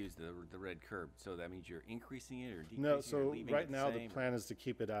confused, the red curb. So that means you're increasing it or decreasing it, No, or so leaving right it now the the same? plan is to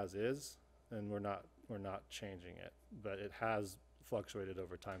keep it as is, and we're not changing it, but it has fluctuated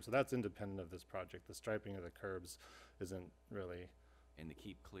over time. So that's independent of this project. The striping of the curbs isn't really. And the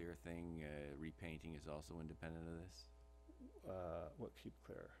keep clear thing, repainting is also independent of this? What keep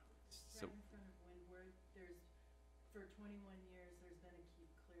clear? So, Right in front of Windward, there's for 21 years, there's been a keep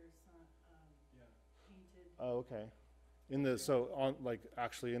clear painted. Oh, okay. In the, so on, like,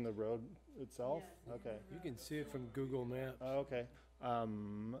 actually in the road itself? Yes, in Okay. the You can see it from Google Maps. Oh, okay.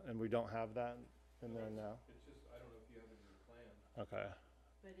 And we don't have that in there now? It's just, I don't know if you have it in your plan. Okay.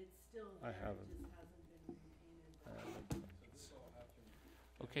 But it's still I there, it haven't. just hasn't been repainted.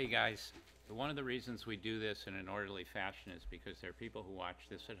 Okay, guys, one of the reasons we do this in an orderly fashion is because there are people who watch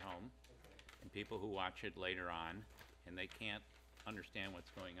this at home and people who watch it later on, and they can't understand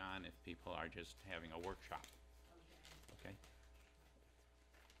what's going on if people are just having a workshop. Okay?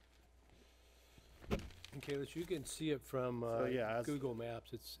 And Kalish, you can see it from So, yeah, as- Google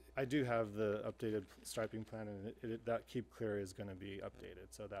Maps. It's, I do have the updated striping plan, and that keep clear is gonna be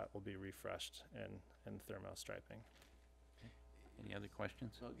updated, so that will be refreshed in thermo striping. Any other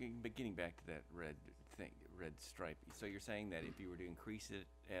questions? So, but getting back to that red stripe, so you're saying that if you were to increase it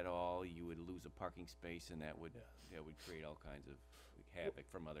at all, you would lose a parking space, and that would create all kinds of havoc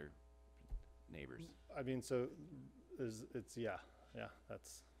from other neighbors? I mean, so, yeah,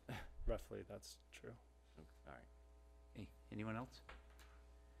 that's, roughly, that's true. All right. Hey, anyone else?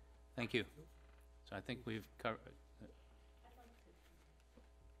 Thank you. So I think we've covered.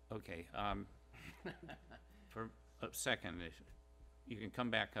 Okay, for a second, if you can come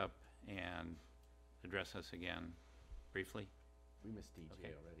back up and address us again briefly. We missed DJ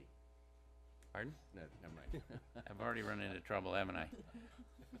Okay. already. Pardon? No, never mind. I've already run into trouble, haven't I?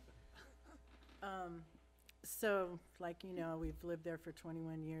 So, like, you know, we've lived there for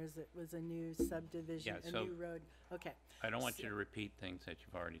 21 years. It was a new subdivision, Yeah, a so- new road. Okay, I don't want you to repeat things that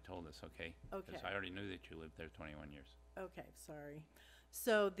you've already told us, okay? Okay. Because I already knew that you lived there 21 years. okay, sorry.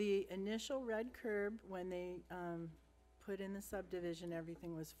 So the initial red curb, when they put in the subdivision,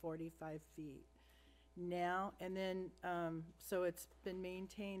 everything was 45 feet. Now, and then, so it's been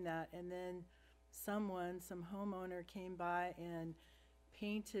maintained that, and then some homeowner came by and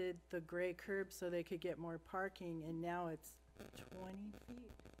painted the gray curb so they could get more parking, and now it's 20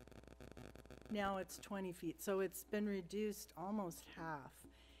 feet? Now it's 20 feet, so it's been reduced almost half.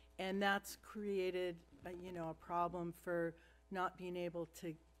 And that's created, a problem for not being able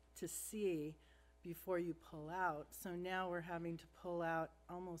to see before you pull out. So now we're having to pull out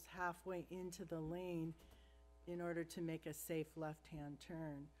almost halfway into the lane in order to make a safe left-hand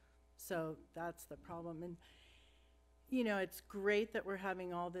turn. So that's the problem. And, it's great that we're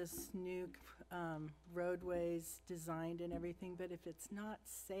having all this new roadways designed and everything, but if it's not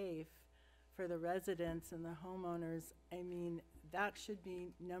safe for the residents and the homeowners, I mean, that should be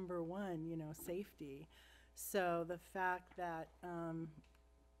number one, safety. So the fact that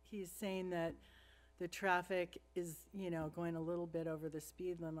he's saying that the traffic is, going a little bit over the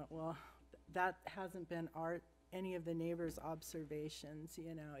speed limit, well, that hasn't been any of the neighbors' observations,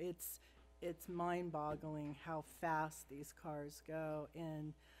 it's mind-boggling how fast these cars go,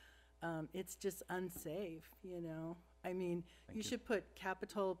 and it's just unsafe, I mean, you should put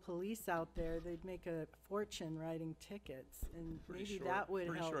Capitola police out there. They'd make a fortune writing tickets, and maybe that would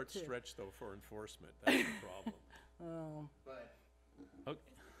help too. Pretty short stretch, though, for enforcement. That's the problem. Oh,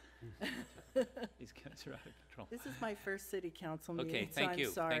 Okay. These guys are out of control. this is my first city council Okay, meeting, so thank I'm you.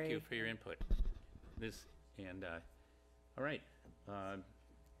 sorry. Thank you for your input. All right.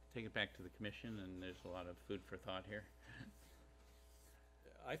 Take it back to the commission, and there's a lot of food for thought here.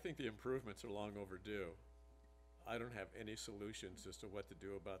 I think the improvements are long overdue. I don't have any solutions as to what to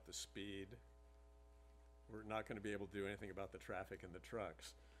do about the speed. We're not gonna be able to do anything about the traffic and the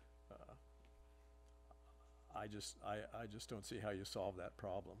trucks. I just don't see how you solve that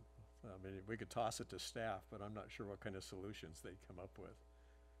problem. I mean, we could toss it to staff, but I'm not sure what kind of solutions they'd come up with.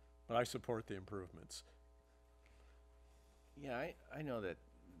 But I support the improvements. Yeah, I know that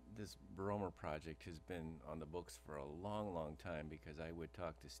this Baromer project has been on the books for a long, long time, because I would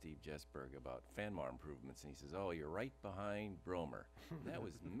talk to Steve Jesberg about Fanmar improvements, and he says, "Oh, you're right behind Bromer." That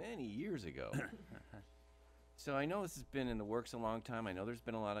was many years ago. So I know this has been in the works a long time. I know there's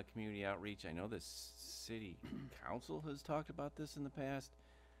been a lot of community outreach. I know the city council has talked about this in the past.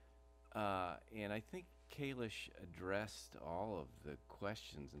 And I think Kalish addressed all of the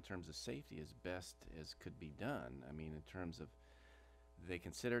questions in terms of safety as best as could be done. I mean, in terms of, they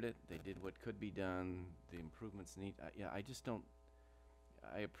considered it, they did what could be done, the improvements need, I just don't,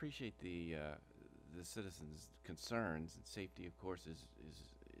 I appreciate the citizens' concerns, and safety, of course, is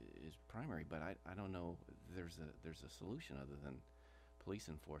primary, but I don't know there's a solution other than police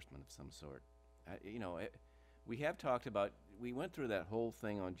enforcement of some sort. We have talked about, we went through that whole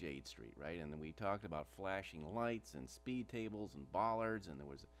thing on Jade Street, right? And then we talked about flashing lights and speed tables and bollards, and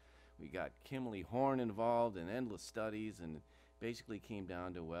we got Kimberly Horn involved in endless studies, and basically came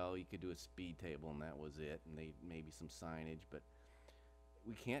down to, well, you could do a speed table and that was it, and they maybe some signage, but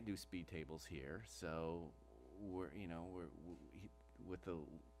we can't do speed tables here, so with the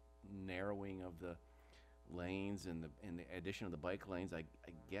narrowing of the lanes and the addition of the bike lanes, I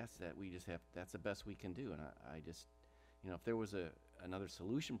guess that we just that's the best we can do, and I just, if there was another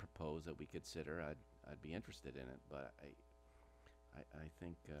solution proposed that we consider, I'd be interested in it, but I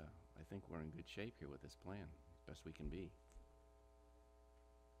think we're in good shape here with this plan, best we can be.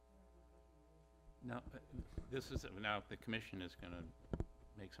 No, now the commission is going to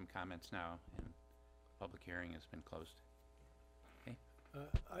make some comments now, and public hearing has been closed. Okay.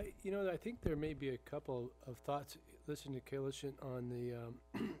 I think there may be a couple of thoughts, listening to Kalishan on the,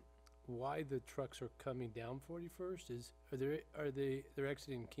 why the trucks are coming down 41st. They're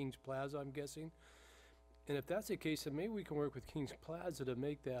exiting Kings Plaza, I'm guessing? And if that's the case, then maybe we can work with Kings Plaza to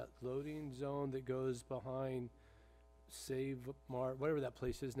make that loading zone that goes behind Save Mart, whatever that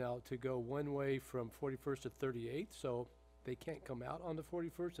place is now, to go one way from 41st to 38th, so they can't come out on the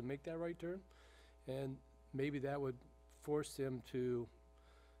 41st and make that right turn. And maybe that would force them to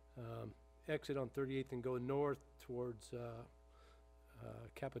exit on 38th and go north towards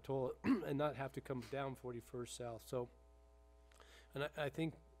Capitola and not have to come down 41st south. So, and I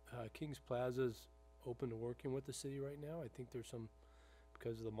think Kings Plaza is open to working with the city right now. I think there's some,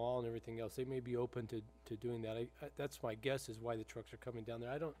 because of the mall and everything else, they may be open to doing that. That's my guess is why the trucks are coming down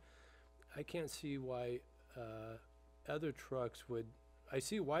there. I can't see why other trucks would. I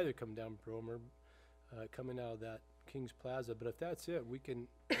see why they're coming down Bromer, coming out of that Kings Plaza, but if that's it, we can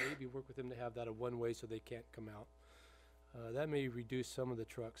maybe work with them to have that a one-way so they can't come out. That may reduce some of the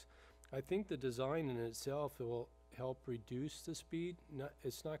trucks. I think the design in itself will help reduce the speed.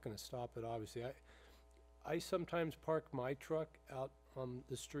 It's not going to stop it, obviously. I sometimes park my truck out on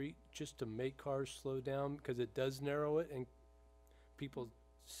the street just to make cars slow down, because it does narrow it, and people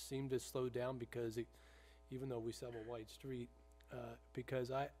seem to slow down because even though we still have a wide street,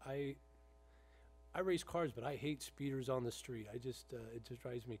 because I race cars, but I hate speeders on the street. It just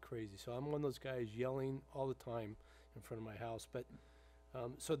drives me crazy. So I'm one of those guys yelling all the time in front of my house. But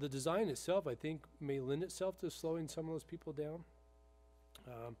so the design itself, I think, may lend itself to slowing some of those people down.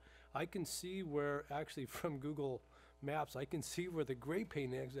 I can see where, actually, from Google Maps, I can see where the gray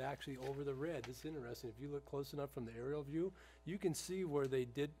paint is actually over the red. It's interesting. If you look close enough from the aerial view, you can see where they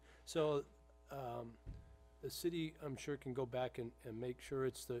did. So the city, I'm sure, can go back and make sure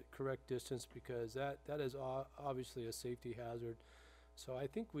it's the correct distance, because that is obviously a safety hazard. So I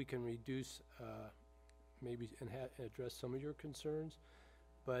think we can reduce maybe and address some of your concerns.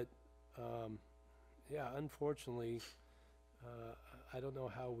 But yeah, unfortunately, I don't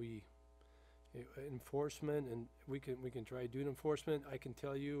know how we enforcement, and we can try doing enforcement. I can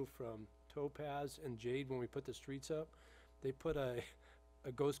tell you from Topaz and Jade, when we put the streets up, they put a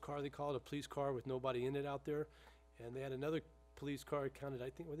ghost car, they call it, a police car with nobody in it out there, and they had another police car counted, I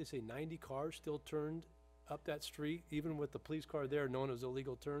think, what they say, 90 cars still turned up that street, even with the police car there, known as a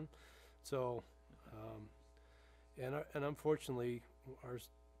legal turn. So, and unfortunately, our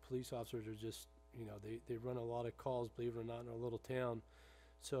police officers are just, they run a lot of calls, believe it or not, in our little town.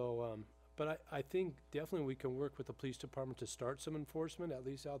 So, but I think definitely we can work with the police department to start some enforcement, at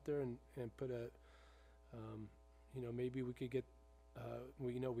least out there, and put a, maybe we could get,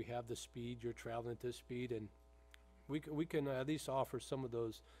 we have the speed, you're traveling at this speed, and we can at least offer some of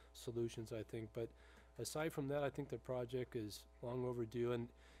those solutions, I think. But aside from that, I think the project is long overdue, and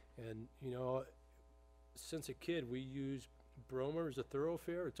since a kid, we use Bromer as a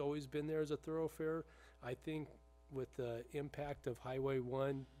thoroughfare. It's always been there as a thoroughfare. I think with the impact of Highway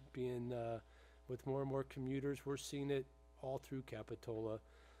 1 being, with more and more commuters, we're seeing it all through Capitola.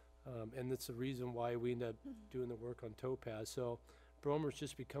 And that's the reason why we end up doing the work on Topaz. So Bromer's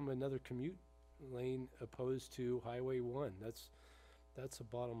just become another commute lane opposed to Highway 1. That's the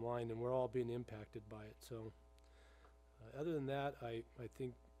bottom line, and we're all being impacted by it. So other than that, I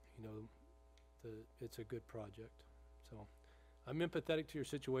think, it's a good project. So I'm empathetic to your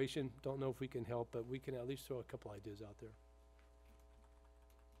situation. Don't know if we can help, but we can at least throw a couple ideas out there.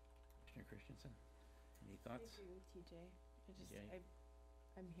 Commissioner Christensen, any thoughts? I agree with TJ. TJ?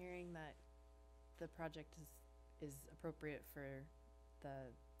 I'm hearing that the project is appropriate for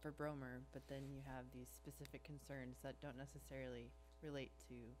Bromer, but then you have these specific concerns that don't necessarily relate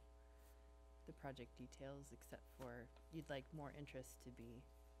to the project details, except for you'd like more interest to be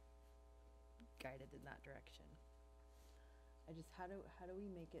guided in that direction. How do we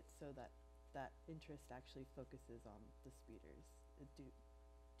make it so that interest actually focuses on the speeders?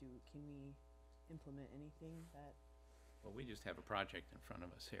 Can we implement anything that? Well, we just have a project in front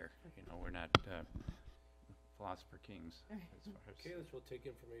of us here. Okay. We're not philosopher kings as far as. Kalish will take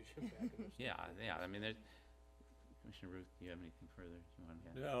information back. and restore Yeah, it. yeah, I mean, Commissioner Ruth, do you have anything further you want to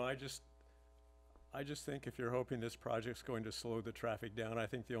add? No, I just think if you're hoping this project's going to slow the traffic down, I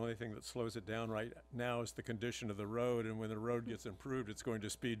think the only thing that slows it down right now is the condition of the road, and when the road gets improved, it's going to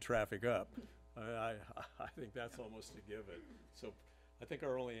speed traffic up. I think that's almost a given. So I think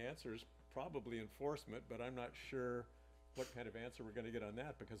our only answer is probably enforcement, but I'm not sure what kind of answer we're gonna get on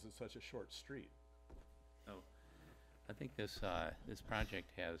that because it's such a short street. So, I think this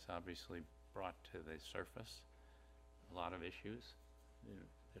project has obviously brought to the surface a lot of issues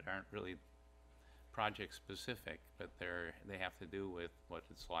that aren't really project-specific, but they have to do with what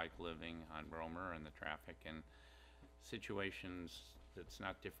it's like living on Bromer and the traffic and situations that's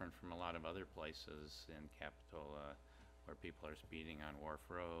not different from a lot of other places in Capitola where people are speeding on Wharf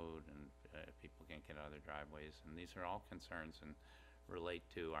Road and people can't get out of their driveways. And these are all concerns and relate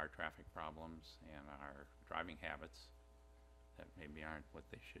to our traffic problems and our driving habits that maybe aren't what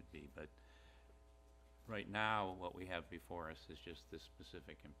they should be. But right now, what we have before us is just this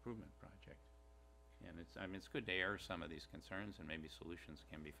specific improvement project. And it's good to air some of these concerns and maybe solutions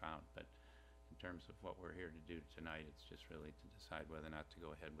can be found. But in terms of what we're here to do tonight, it's just really to decide whether or not to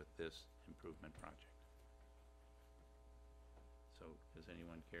go ahead with this improvement project. So does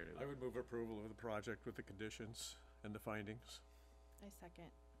anyone care to? I would move approval of the project with the conditions and the findings. I second.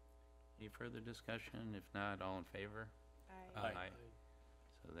 Any further discussion? If not, all in favor? Aye.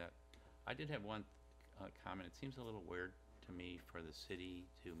 So that, I did have one comment. It seems a little weird to me for the city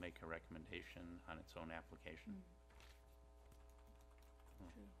to make a recommendation on its own application.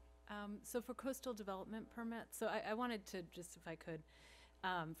 So for coastal development permit, so I wanted to just, if I could,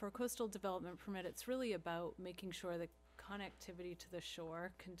 for a coastal development permit, it's really about making sure the connectivity to the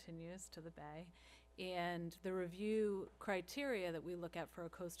shore continues to the bay. And the review criteria that we look at for a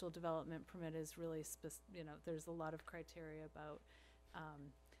coastal development permit is really there's a lot of criteria about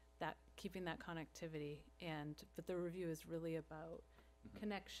that keeping that connectivity, but the review is really about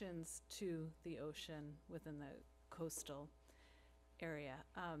connections to the ocean within the coastal area.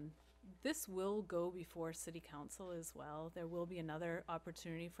 This will go before City Council as well. There will be another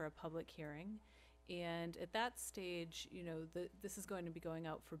opportunity for a public hearing. And at that stage, this is going to be going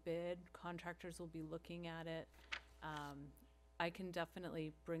out for bid. Contractors will be looking at it. I can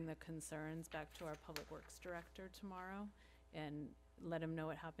definitely bring the concerns back to our Public Works Director tomorrow and let him know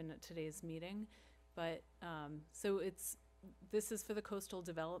what happened at today's meeting. But, this is for the coastal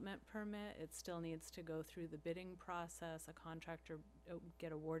development permit. It still needs to go through the bidding process, a contractor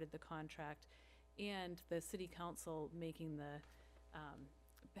get awarded the contract, and the City Council making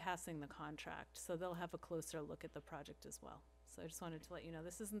passing the contract. So they'll have a closer look at the project as well. So I just wanted to let you know,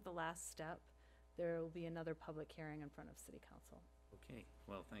 this isn't the last step. There will be another public hearing in front of City Council. Okay,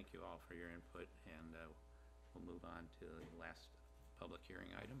 well, thank you all for your input, and we'll move on to the last public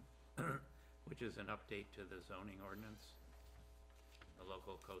hearing item, which is an update to the zoning ordinance, the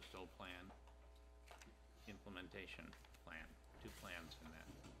local coastal plan, implementation plan, 2 plans in that.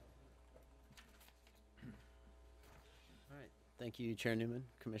 All right. Thank you, Chair Newman,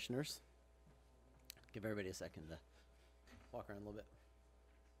 Commissioners. Give everybody a second to walk around a little bit.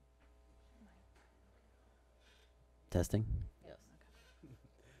 Testing? Yes.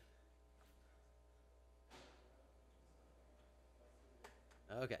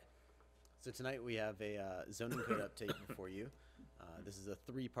 Okay. So tonight we have a zoning code update before you. This is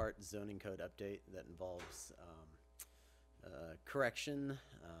a 3-part zoning code update that involves correction,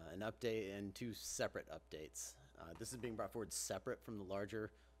 an update, and 2 separate updates. This is being brought forward separate from the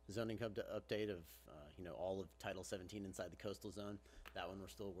larger zoning code update of, all of Title 17 inside the coastal zone. That one we're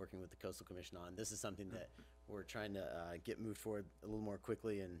still working with the Coastal Commission on. This is something that we're trying to get moved forward a little more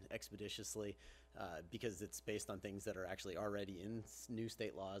quickly and expeditiously because it's based on things that are actually already in new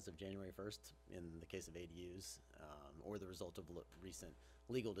state laws of January 1st in the case of ADUs or the result of recent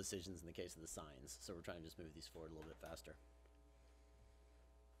legal decisions in the case of the signs. So we're trying to just move these forward a little bit faster.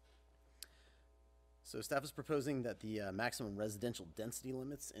 So staff is proposing that the maximum residential density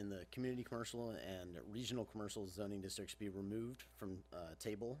limits in the community commercial and regional commercial zoning districts be removed from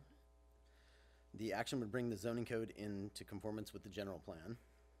table. The action would bring the zoning code into conformance with the general plan.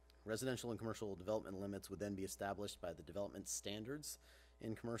 Residential and commercial development limits would then be established by the development standards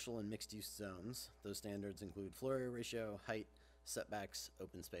in commercial and mixed-use zones. Those standards include floor area ratio, height, setbacks,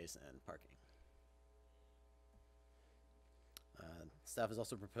 open space, and parking. Staff is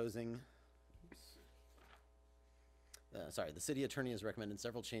also proposing the city attorney has recommended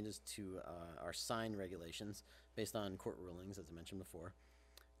several changes to our sign regulations based on court rulings, as I mentioned before.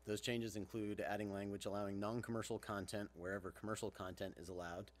 Those changes include adding language allowing non-commercial content wherever commercial content is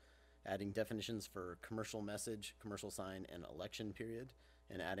allowed, adding definitions for commercial message, commercial sign, and election period,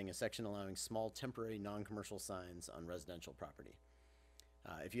 and adding a section allowing small temporary non-commercial signs on residential property.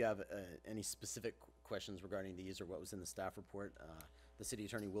 If you have any specific questions regarding these or what was in the staff report, the city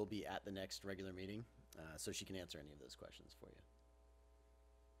attorney will be at the next regular meeting, so she can answer any of those questions for you.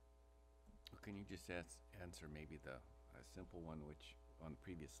 Can you just answer maybe a simple one, which on the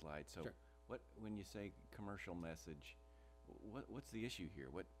previous slide? So, Sure. when you say commercial message, what's the issue here?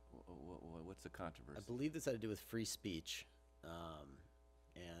 What's the controversy? I believe this had to do with free speech,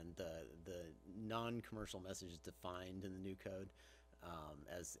 and the non-commercial message is defined in the new code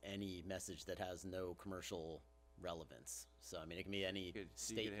as any message that has no commercial relevance. So I mean, it can be any You could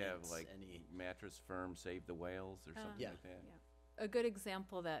statements, have like any. mattress firm save the whales or something Yeah. like that. A good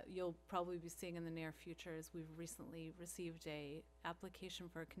example that you'll probably be seeing in the near future is we've recently received a application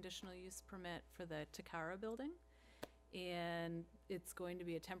for a conditional use permit for the Takara building. And it's going to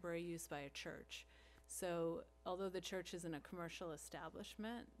be a temporary use by a church. So although the church isn't a commercial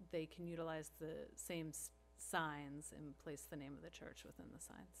establishment, they can utilize the same signs and place the name of the church within the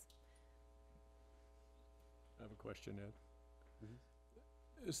signs. I have a question, Ed.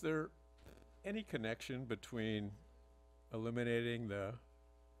 Is there any connection between eliminating the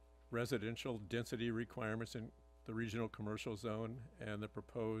residential density requirements in the regional commercial zone and the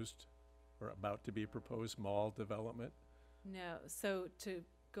proposed or about to be proposed mall development? No, so to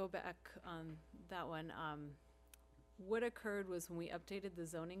go back on that one, what occurred was when we updated the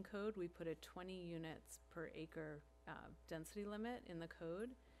zoning code, we put a 20 units per acre density limit in the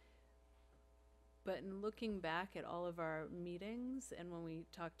code. But in looking back at all of our meetings and when we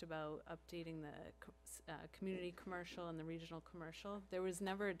talked about updating the community commercial and the regional commercial, there was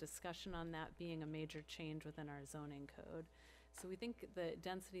never a discussion on that being a major change within our zoning code. So we think the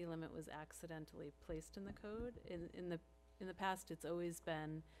density limit was accidentally placed in the code. In the past, it's always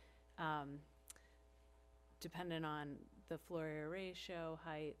been dependent on the floor area ratio,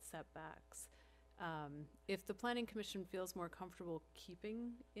 height, setbacks. If the planning commission feels more comfortable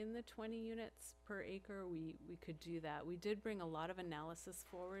keeping in the 20 units per acre, we could do that. We did bring a lot of analysis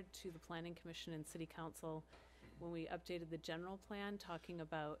forward to the planning commission and city council when we updated the general plan, talking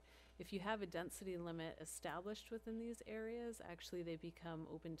about if you have a density limit established within these areas, actually they become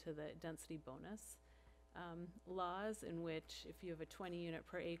open to the density bonus laws, in which if you have a 20 unit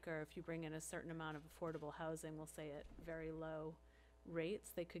per acre, if you bring in a certain amount of affordable housing, we'll say at very low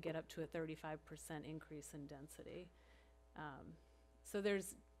rates, they could get up to a 35% increase in density. So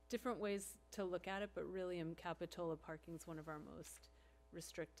there's different ways to look at it, but really in Capitola, parking is one of our most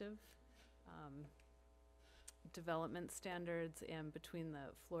restrictive development standards, and between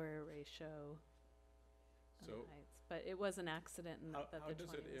the floor area ratio and So the heights. But it was an accident in that the 20 How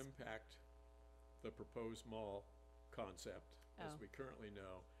does it impact the proposed mall concept as Oh. we currently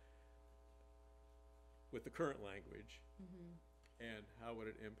know with the current language? Mhm. And how would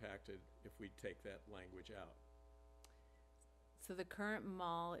it impact it if we take that language out? So the current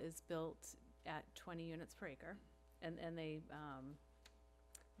mall is built at 20 units per acre, and they,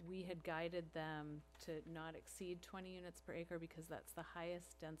 we had guided them to not exceed 20 units per acre because that's the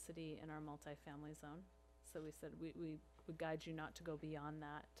highest density in our multifamily zone. So we said we would guide you not to go beyond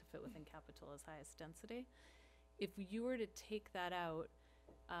that to fit within Capitola's highest density. If you were to take that out,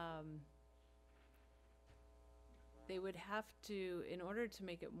 they would have to, in order to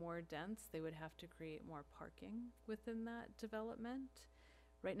make it more dense, they would have to create more parking within that development.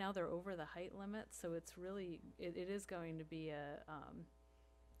 Right now, they're over the height limit, so it's really, it is going to be a,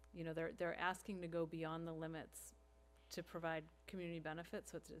 you know, they're asking to go beyond the limits to provide community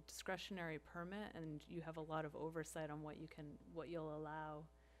benefits, so it's a discretionary permit, and you have a lot of oversight on what you'll allow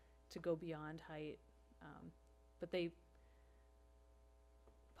to go beyond height. But they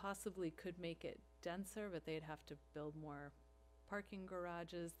possibly could make it denser, but they'd have to build more parking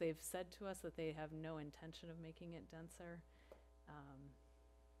garages. They've said to us that they have no intention of making it denser.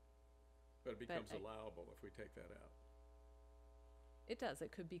 But it becomes I- allowable if we take that out. It does,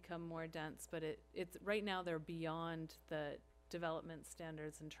 it could become more dense, but it's, right now they're beyond the development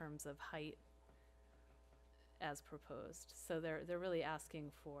standards in terms of height as proposed. So they're really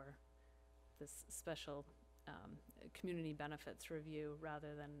asking for this special, community benefits review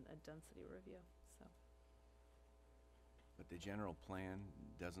rather than a density review, so. But the general plan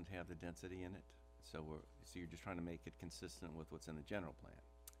doesn't have the density in it, so you're just trying to make it consistent with what's in the general plan.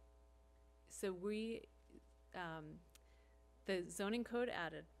 So we, the zoning code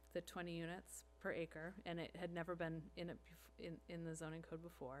added the 20 units per acre, and it had never been in it in the zoning code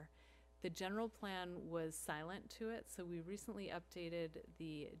before. The general plan was silent to it, so we recently updated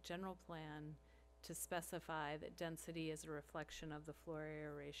the general plan to specify that density is a reflection of the floor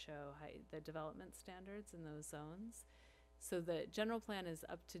area ratio, the development standards in those zones. So the general plan is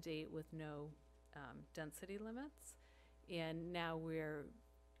up to date with no density limits. And now we're,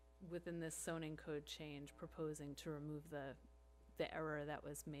 within this zoning code change, proposing to remove the error that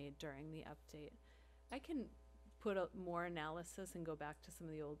was made during the update. I can put more analysis and go back to some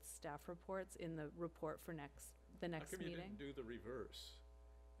of the old staff reports in the report for the next How come you meeting. didn't do the reverse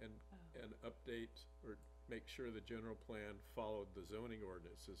and update or make sure the general plan followed the zoning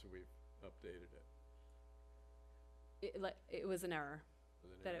ordinance as we've updated it? It was an error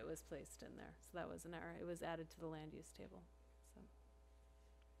Was an that error? it was placed in there, so that was an error. It was added to the land use table, so.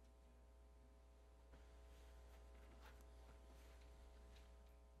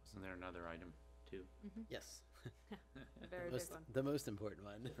 Wasn't there another item too? Yes. A very big one. The most important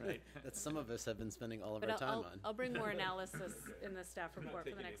one. Right. That some of us have been spending all of But our time on. I'll bring more analysis in the staff We're not report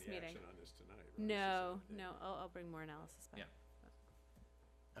for the taking next any meeting. action on this tonight, right? It's just an No, update. I'll bring more analysis back.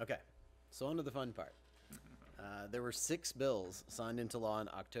 Yeah. Okay, so on to the fun part. There were 6 bills signed into law in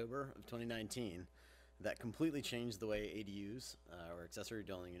October of 2019 that completely changed the way ADUs, or accessory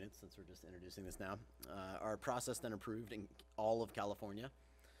dwelling units, since we're just introducing this now, are processed and approved in all of California.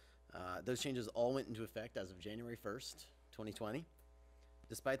 Those changes all went into effect as of January 1st, 2020.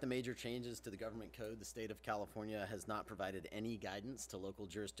 Despite the major changes to the government code, the state of California has not provided any guidance to local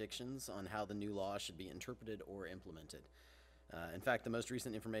jurisdictions on how the new law should be interpreted or implemented. In fact, the most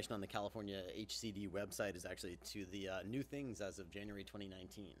recent information on the California HCD website is actually to the new things as of January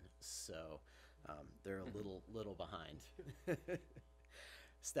 2019. So they're a little behind.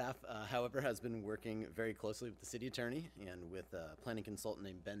 Staff, however, has been working very closely with the city attorney and with a planning consultant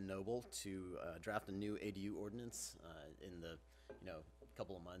named Ben Noble to draft a new ADU ordinance in the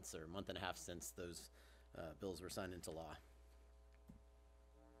couple of months or month and a half since those bills were signed into law.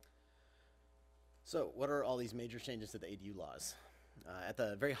 So what are all these major changes to the ADU laws? At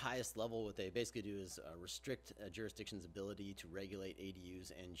the very highest level, what they basically do is restrict a jurisdiction's ability to regulate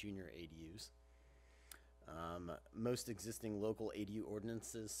ADUs and junior ADUs. Most existing local ADU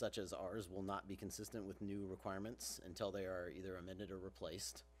ordinances, such as ours, will not be consistent with new requirements until they are either amended or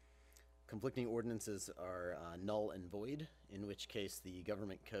replaced. Conflicting ordinances are null and void, in which case the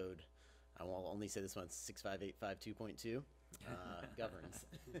government code, I will only say this one, 65852.2, governs.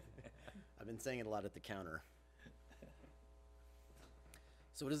 I've been saying it a lot at the counter.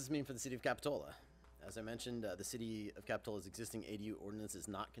 So what does this mean for the city of Capitola? As I mentioned, the city of Capitola's existing ADU ordinance is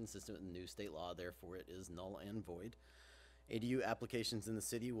not consistent with the new state law, therefore it is null and void. ADU applications in the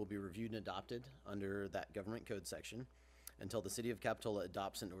city will be reviewed and adopted under that government code section until the city of Capitola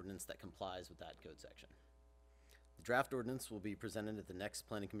adopts an ordinance that complies with that code section. The draft ordinance will be presented at the next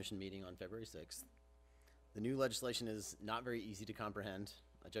Planning Commission meeting on February 6th. The new legislation is not very easy to comprehend.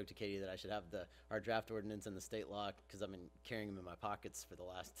 I joked to Katie that I should have our draft ordinance and the state law because I've been carrying them in my pockets for the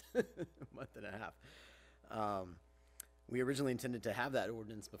last month and a half. We originally intended to have that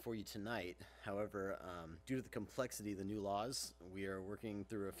ordinance before you tonight. However, due to the complexity of the new laws, we are working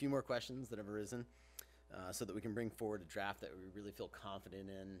through a few more questions that have arisen so that we can bring forward a draft that we really feel confident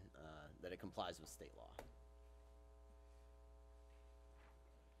in, that it complies with state law.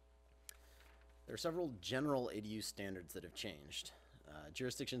 There are several general ADU standards that have changed.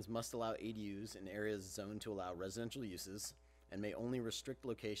 Jurisdictions must allow ADUs in areas zoned to allow residential uses and may only restrict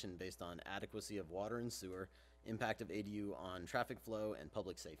location based on adequacy of water and sewer, impact of ADU on traffic flow, and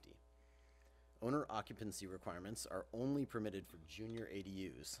public safety. Owner occupancy requirements are only permitted for junior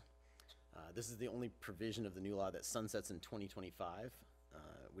ADUs. This is the only provision of the new law that sunsets in 2025,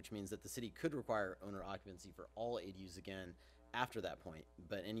 which means that the city could require owner occupancy for all ADUs again after that point,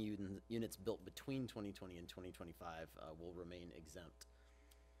 but any units built between 2020 and 2025 will remain exempt.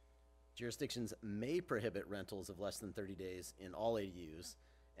 Jurisdictions may prohibit rentals of less than 30 days in all ADUs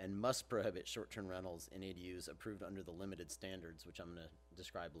and must prohibit short-term rentals in ADUs approved under the limited standards, which I'm going to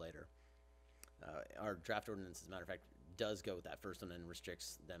describe later. Our draft ordinance, as a matter of fact, does go with that first one and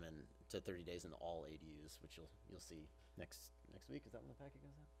restricts them to 30 days in all ADUs, which you'll see next week. Is that when the packet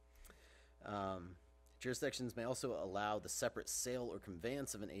goes out? Jurisdictions may also allow the separate sale or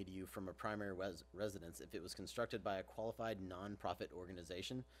conveyance of an ADU from a primary residence if it was constructed by a qualified nonprofit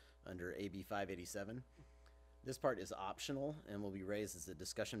organization under AB 587. This part is optional and will be raised as a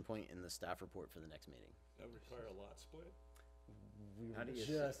discussion point in the staff report for the next meeting. That would require a lot split? We How were do you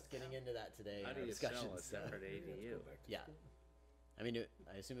just getting into that today. How in do our you sell discussions, a so- separate ADU? Yeah. I mean,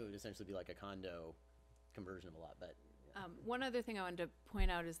 I assume it would essentially be like a condo conversion of a lot, but One other thing I wanted to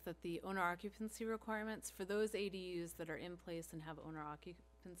point out is that the owner occupancy requirements for those ADUs that are in place and have owner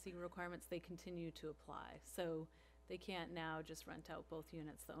occupancy requirements, they continue to apply. So They can't now just rent out both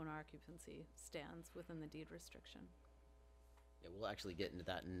units. The owner occupancy stands within the deed restriction. Yeah, we'll actually get into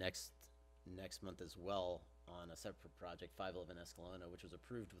that next month as well on a separate project, 511 Escalona, which was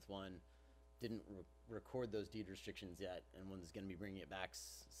approved with one, didn't record those deed restrictions yet, and one's gonna be bringing it back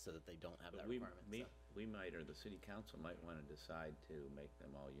so that they don't have that requirement, so. We might, or the city council might want to decide to make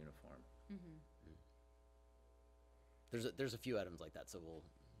them all uniform. There's a few items like that, so we'll,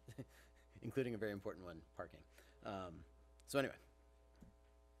 including a very important one, parking. So anyway,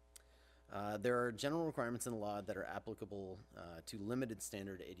 there are general requirements in the law that are applicable to limited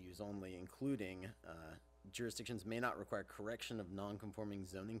standard ADUs only, including jurisdictions may not require correction of non-conforming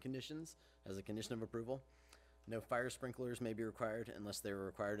zoning conditions as a condition of approval. No fire sprinklers may be required unless they were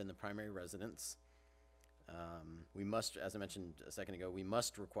required in the primary residence. We must, as I mentioned a second ago, we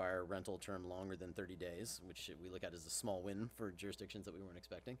must require rental term longer than 30 days, which we look at as a small win for jurisdictions that we weren't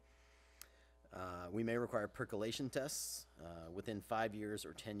expecting. We may require percolation tests within 5 years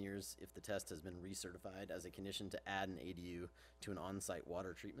or 10 years if the test has been recertified as a condition to add an ADU to an on-site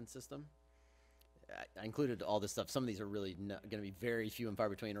water treatment system. I included all this stuff. Some of these are really going to be very few and far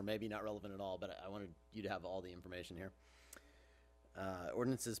between, or maybe not relevant at all, but I wanted you to have all the information here.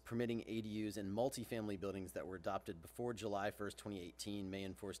 Ordinances permitting ADUs in multifamily buildings that were adopted before July 1st, 2018 may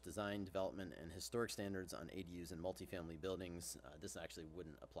enforce design, development, and historic standards on ADUs in multifamily buildings. This actually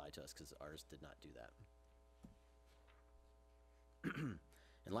wouldn't apply to us because ours did not do that.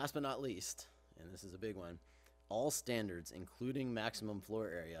 And last but not least, and this is a big one, all standards, including maximum floor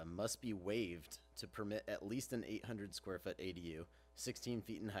area, must be waived to permit at least an 800 square foot ADU, 16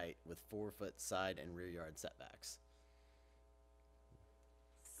 feet in height, with 4-foot side and rear yard setbacks.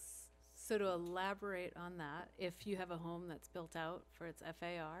 So to elaborate on that, if you have a home that's built out for its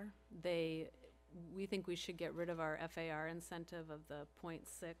FAR, we think we should get rid of our FAR incentive of the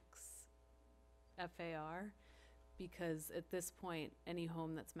 0.6 FAR, because at this point, any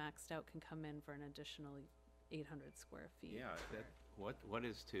home that's maxed out can come in for an additional 800 square feet. Yeah, what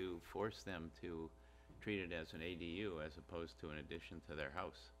is to force them to treat it as an ADU as opposed to an addition to their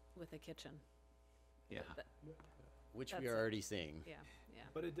house? With a kitchen. Yeah. Which we are already seeing. Yeah, yeah.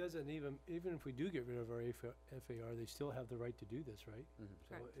 But it doesn't even if we do get rid of our FAR, they still have the right to do this, right? So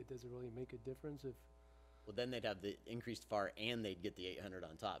Correct. it doesn't really make a difference if, Well, then they'd have the increased FAR and they'd get the 800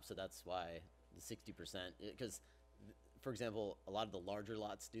 on top. So that's why the 60%, because, for example, a lot of the larger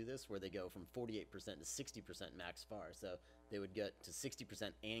lots do this where they go from 48% to 60% max FAR. So they would get to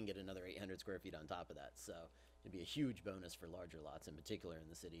 60% and get another 800 square feet on top of that. So it'd be a huge bonus for larger lots in particular in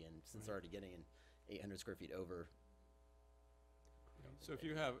the city. And since they're already getting an 800 square feet over. So if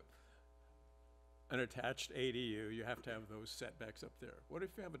you have an attached ADU, you have to have those setbacks up there. What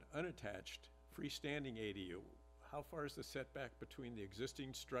if you have an unattached freestanding ADU? How far is the setback between the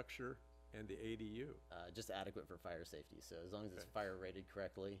existing structure and the ADU? Just adequate for fire safety. So as long as it's fire rated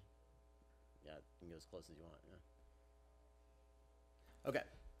correctly, yeah, you can go as close as you want, yeah. Okay.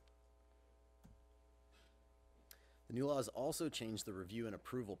 The new laws also changed the review and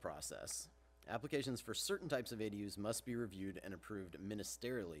approval process. Applications for certain types of ADUs must be reviewed and approved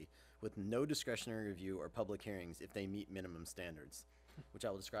ministerially with no discretionary review or public hearings if they meet minimum standards, which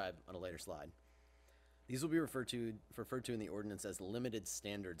I will describe on a later slide. These will be referred to in the ordinance as limited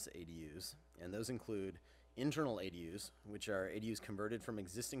standards ADUs, and those include internal ADUs, which are ADUs converted from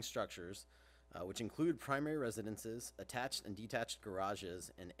existing structures, which include primary residences, attached and detached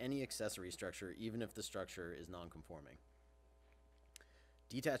garages, and any accessory structure, even if the structure is non-conforming.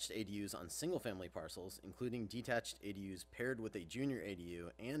 Detached ADUs on single-family parcels, including detached ADUs paired with a junior ADU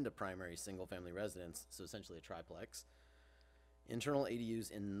and a primary single-family residence, so essentially a triplex. Internal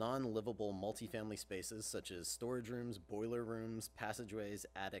ADUs in non-livable multifamily spaces, such as storage rooms, boiler rooms, passageways,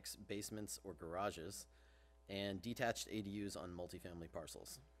 attics, basements, or garages. And detached ADUs on multifamily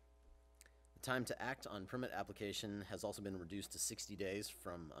parcels. The time to act on permit application has also been reduced to 60 days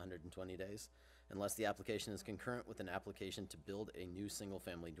from 120 days. Unless the application is concurrent with an application to build a new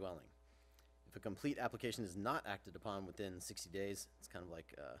single-family dwelling. If a complete application is not acted upon within 60 days, it's kind of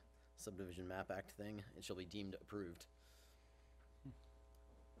like a subdivision map act thing, it shall be deemed approved.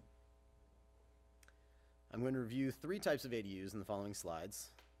 I'm going to review 3 types of ADUs in the following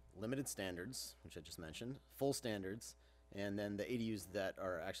slides. Limited standards, which I just mentioned, full standards, and then the ADUs that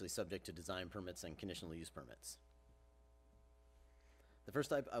are actually subject to design permits and conditional use permits. The first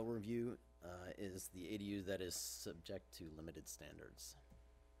type I will review is the ADU that is subject to limited standards.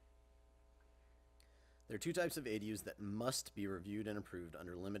 There are 2 types of ADUs that must be reviewed and approved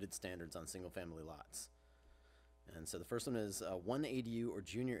under limited standards on single-family lots. And so the first one is one ADU or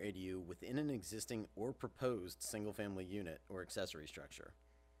junior ADU within an existing or proposed single-family unit or accessory structure.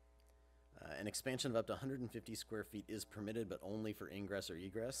 An expansion of up to 150 square feet is permitted, but only for ingress or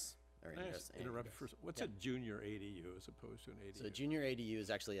egress. Or Can I ingress just and interrupt egress. for, what's Yeah. a junior ADU as opposed to an ADU? So a junior ADU is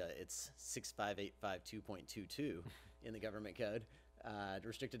actually it's 65852.22 in the government code,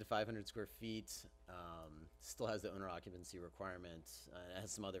 restricted to 500 square feet. Still has the owner occupancy requirement. It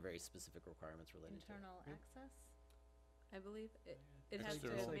has some other very specific requirements related Internal to it. access, I believe. It has to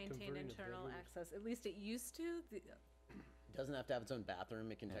External. Like maintain converting a internal bedroom or access. At least it used to. It doesn't have to have its own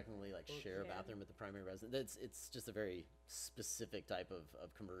bathroom. It can technically like share a Yeah. bathroom with the primary resident. It's just a very specific type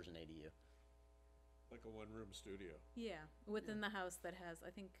of conversion ADU. Like a one-room studio. Yeah, within the house that has, I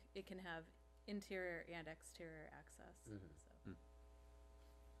think it can have interior and exterior access, so.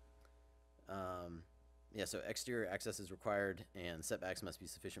 Yeah, so exterior access is required and setbacks must be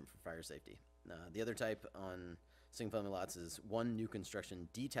sufficient for fire safety. The other type on single-family lots is one new construction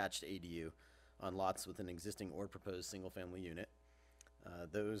detached ADU on lots with an existing or proposed single-family unit.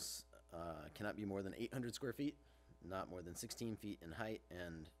 Those cannot be more than 800 square feet, not more than 16 feet in height,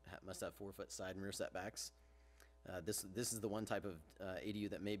 and must have 4-foot side and rear setbacks. This is the one type of ADU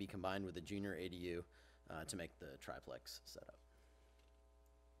that may be combined with a junior ADU to make the triplex setup.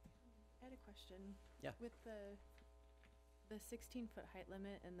 I had a question. Yeah. With the 16-foot height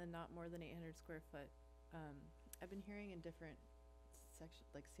limit and the not more than 800 square foot, I've been hearing in different sections,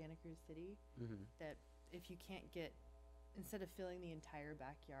 like Santa Cruz City, that if you can't get, instead of filling the entire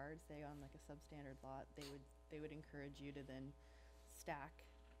backyard, say on like a substandard lot, they would encourage you to then stack,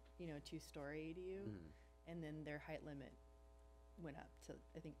 a 2-story ADU, and then their height limit went up to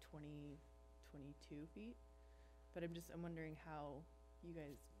I think 22 feet. But I'm wondering how you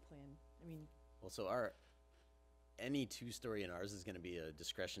guys plan. I mean, Well, so any 2-story in ours is going to be a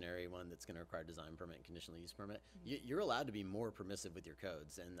discretionary one that's going to require design permit and conditional use permit. You're allowed to be more permissive with your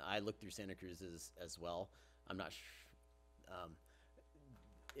codes, and I looked through Santa Cruz's as well. I'm not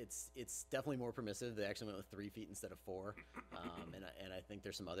it's definitely more permissive. They actually went with 3 feet instead of 4, and I think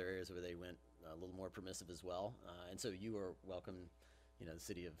there's some other areas where they went a little more permissive as well. And so you are welcome. The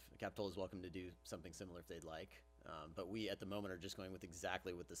city of Capitola is welcome to do something similar if they'd like. But we, at the moment, are just going with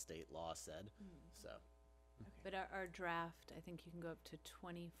exactly what the state law said. So, But our draft, I think you can go up to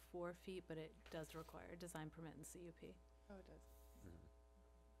 24 feet, but it does require a design permit and CUP. oh, it does.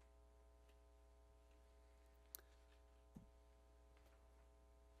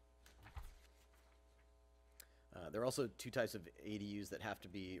 there are also 2 types of ADUs that have to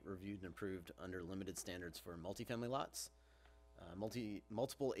be reviewed and approved under limited standards for multifamily lots.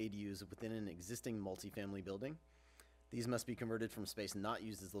 Multiple ADUs within an existing multifamily building. These must be converted from space not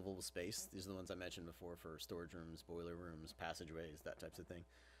used as livable space. These are the ones I mentioned before for storage rooms, boiler rooms, passageways, that types of thing.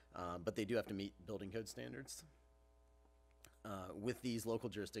 But they do have to meet building code standards. With these, local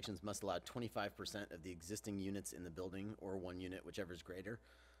jurisdictions must allow 25% of the existing units in the building or 1 unit, whichever is greater.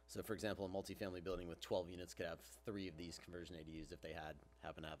 So for example, a multifamily building with 12 units could have 3 of these conversion ADUs if they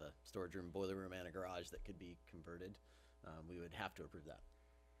happen to have a storage room, boiler room, and a garage that could be converted. We would have to approve that.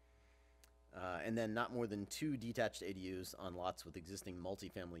 And then not more than 2 detached ADUs on lots with existing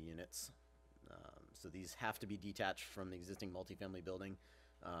multifamily units. So these have to be detached from the existing multifamily building,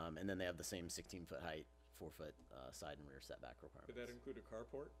 and then they have the same 16-foot height, 4-foot side and rear setback requirements. Could that include a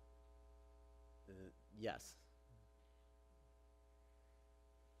carport? Yes.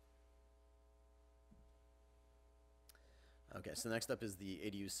 Okay, so next up is the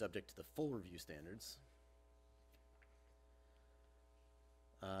ADU subject to the full review standards.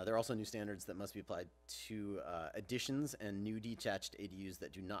 There are also new standards that must be applied to additions and new detached ADUs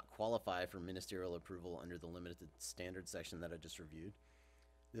that do not qualify for ministerial approval under the limited standards section that I just reviewed.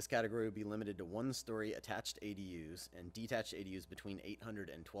 This category would be limited to 1-story attached ADUs and detached ADUs between 800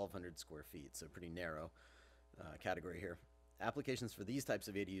 and 1,200 square feet, so pretty narrow category here. Applications for these types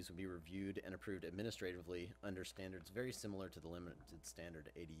of ADUs would be reviewed and approved administratively under standards very similar to the limited standard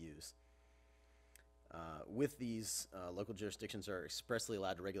ADUs. With these, local jurisdictions are expressly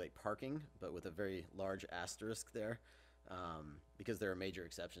allowed to regulate parking, but with a very large asterisk there, because there are major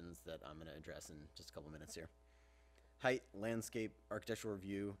exceptions that I'm going to address in just a couple minutes here. Height, landscape, architectural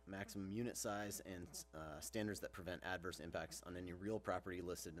review, maximum unit size, and standards that prevent adverse impacts on any real property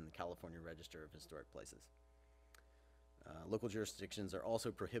listed in the California Register of Historic Places. Local jurisdictions are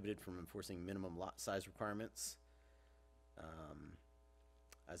also prohibited from enforcing minimum lot size requirements.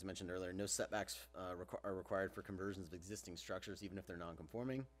 As I mentioned earlier, no setbacks are required for conversions of existing structures, even if they're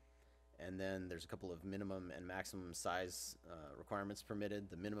non-conforming. And then there's a couple of minimum and maximum size requirements permitted.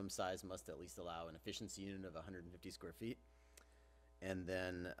 The minimum size must at least allow an efficiency unit of 150 square feet. And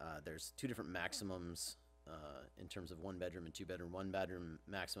then there's 2 different maximums in terms of 1-bedroom and 2-bedroom. 1-bedroom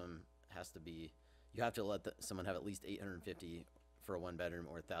maximum has to be, you have to let someone have at least 850 for a one-bedroom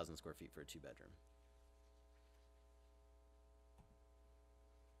or 1,000 square feet for a two-bedroom.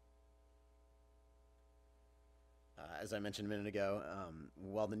 As I mentioned a minute ago,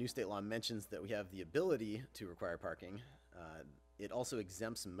 while the new state law mentions that we have the ability to require parking, it also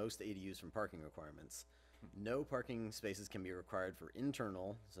exempts most ADUs from parking requirements. No parking spaces can be required for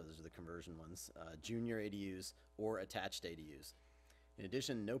internal, so those are the conversion ones, junior ADUs or attached ADUs. In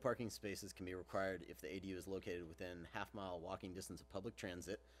addition, no parking spaces can be required if the ADU is located within half-mile walking distance of public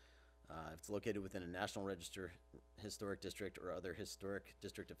transit, if it's located within a National Register historic district or other historic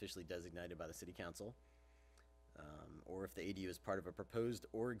district officially designated by the City Council, or if the ADU is part of a proposed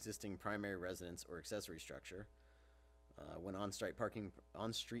or existing primary residence or accessory structure, when on-street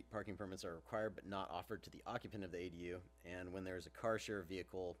parking permits are required but not offered to the occupant of the ADU, and when there is a car share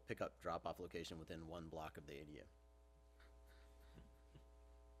vehicle pickup drop-off location within 1 block of the ADU.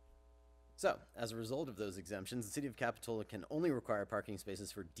 So, as a result of those exemptions, the City of Capitola can only require parking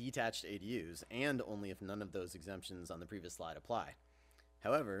spaces for detached ADUs, and only if none of those exemptions on the previous slide apply.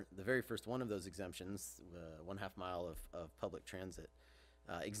 However, the very first one of those exemptions, 1/2 mile of public transit,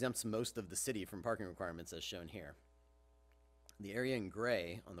 exempts most of the city from parking requirements as shown here. The area in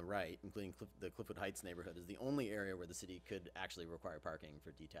gray on the right, including the Cliffwood Heights neighborhood, is the only area where the city could actually require parking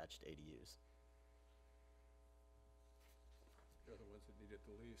for detached ADUs. They're the ones that need it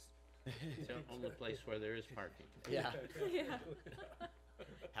the least. It's the only place where there is parking. Yeah. Yeah.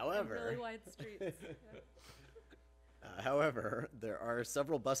 However, Really wide streets. however, there are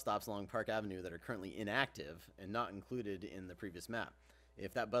several bus stops along Park Avenue that are currently inactive and not included in the previous map.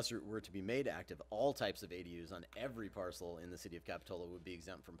 If that bus route were to be made active, all types of ADUs on every parcel in the City of Capitola would be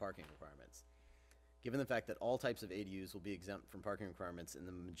exempt from parking requirements. Given the fact that all types of ADUs will be exempt from parking requirements in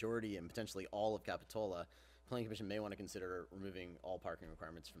the majority and potentially all of Capitola, Planning Commission may want to consider removing all parking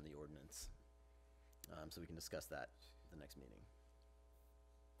requirements from the ordinance. So we can discuss that at the next meeting.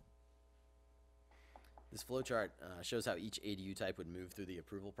 This flowchart shows how each ADU type would move through the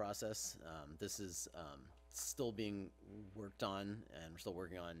approval process. This is still being worked on, and we're still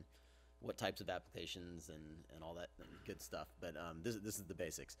working on what types of applications and all that good stuff. But this is the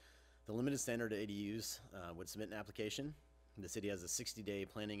basics. The limited standard ADUs would submit an application. The city has a 60-day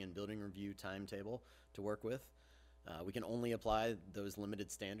planning and building review timetable to work with. We can only apply those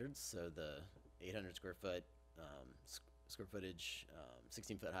limited standards, so the 800 square foot square footage,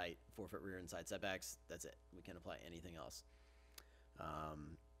 16-foot height, 4-foot rear and side setbacks. That's it. We can't apply anything else.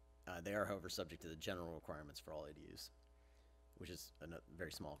 They are, however, subject to the general requirements for all ADUs, which is a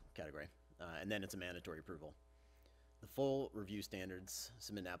very small category. And then it's a mandatory approval. The full review standards,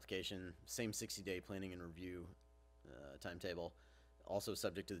 submit an application, same 60-day planning and review timetable, also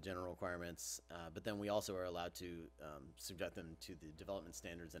subject to the general requirements, but then we also are allowed to subject them to the development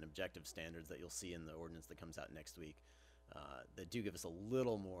standards and objective standards that you'll see in the ordinance that comes out next week, that do give us a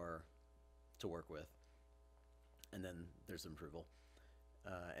little more to work with. And then there's approval.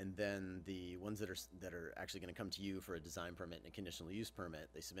 And then the ones that are actually going to come to you for a design permit and a conditional use permit,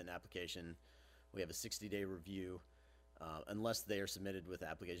 they submit an application. We have a 60-day review, unless they are submitted with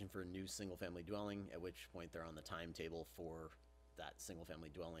application for a new single-family dwelling, at which point they're on the timetable for that single-family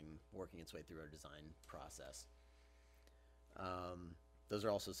dwelling working its way through our design process. Those are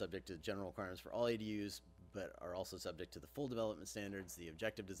also subject to general requirements for all ADUs, but are also subject to the full development standards, the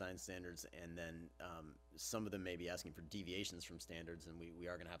objective design standards, and then some of them may be asking for deviations from standards, and we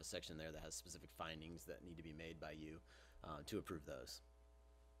are going to have a section there that has specific findings that need to be made by you to approve those.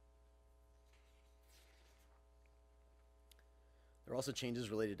 There are also changes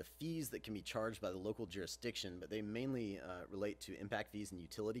related to fees that can be charged by the local jurisdiction, but they mainly relate to impact fees and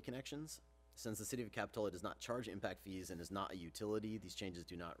utility connections. Since the City of Capitola does not charge impact fees and is not a utility, these changes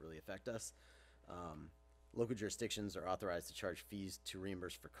do not really affect us. Local jurisdictions are authorized to charge fees to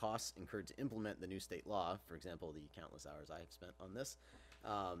reimburse for costs incurred to implement the new state law, for example, the countless hours I have spent on this,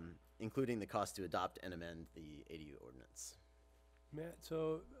 including the cost to adopt and amend the ADU ordinance. Matt,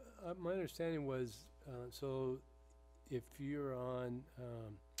 so my understanding was, so if you're on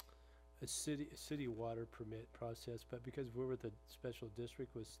a city water permit process, but because we're with a special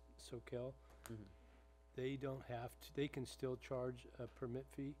district with SoCal, they don't have to, they can still charge a permit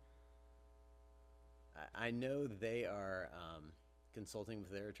fee? I know they are consulting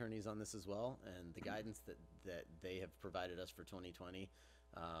with their attorneys on this as well, and the guidance that they have provided us for 2020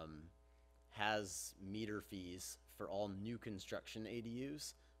 has meter fees for all new construction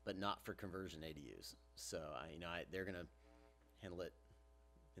ADUs, but not for conversion ADUs. So they're going to handle it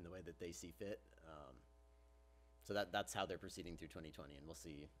in the way that they see fit. So that's how they're proceeding through 2020, and we'll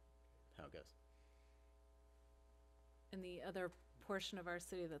see how it goes. And the other portion of our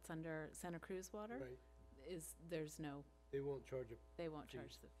city that's under Santa Cruz water Right. there's no They won't charge a, They won't Fee.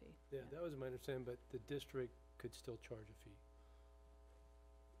 charge the fee. yeah, that was my understanding, but the district could still charge a fee.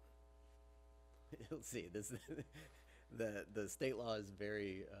 Let's see, this, the state law is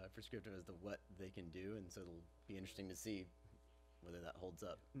very prescriptive as to what they can do, and so it'll be interesting to see whether that holds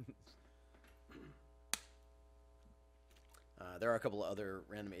up. There are a couple of other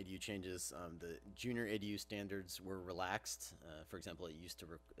random ADU changes. The junior ADU standards were relaxed. For example, it used to,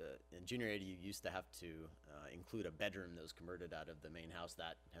 in junior ADU used to have to include a bedroom that was converted out of the main house.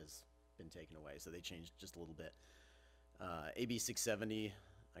 That has been taken away, so they changed just a little bit. AB 670,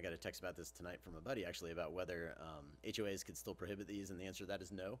 I got a text about this tonight from a buddy actually about whether HOAs could still prohibit these, and the answer to that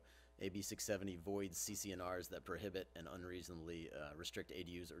is no. AB 670 voids CCNRs that prohibit and unreasonably restrict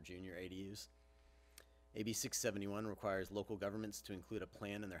ADUs or junior ADUs. AB 671 requires local governments to include a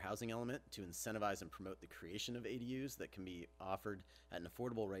plan in their housing element to incentivize and promote the creation of ADUs that can be offered at an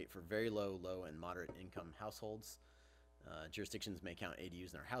affordable rate for very low, and moderate income households. Jurisdictions may count ADUs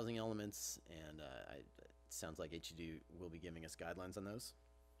in their housing elements, and it sounds like HUD will be giving us guidelines on those.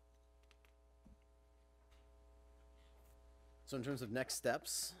 So in terms of next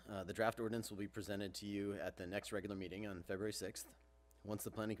steps, the draft ordinance will be presented to you at the next regular meeting on February 6th. Once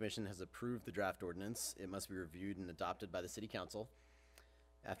the Planning Commission has approved the draft ordinance, it must be reviewed and adopted by the City Council.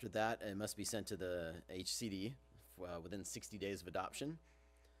 After that, it must be sent to the HCD within 60 days of adoption.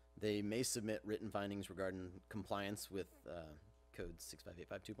 They may submit written findings regarding compliance with Code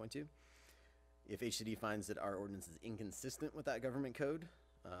 65852.2. If HCD finds that our ordinance is inconsistent with that government code,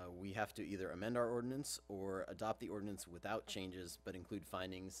 we have to either amend our ordinance or adopt the ordinance without changes, but include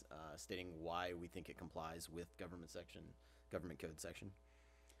findings stating why we think it complies with government code section.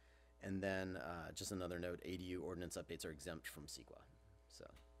 And then just another note, ADU ordinance updates are exempt from CEQA, so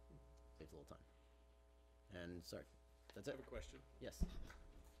saves a little time. And sorry, that's I it. have a question. Yes.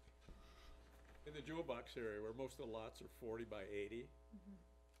 In the Jewel Box area, where most of the lots are 40 by 80,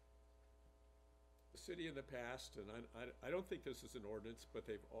 the city in the past, and I don't think this is an ordinance, but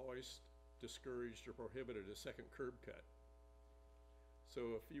they've always discouraged or prohibited a second curb cut.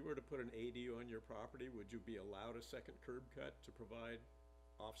 So if you were to put an ADU on your property, would you be allowed a second curb cut to provide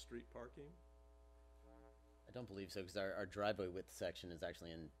off-street parking? I don't believe so, because our driveway width section is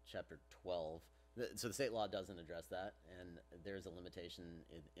actually in chapter 12. So the state law doesn't address that, and there's a limitation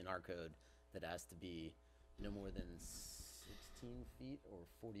in our code that has to be no more than 16 feet or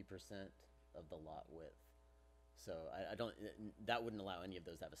 40% of the lot width. So I don't, that wouldn't allow any of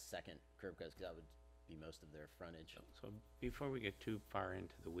those to have a second curb cut, because that would be most of their frontage. So before we get too far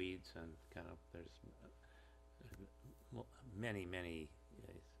into the weeds and kind of, there's many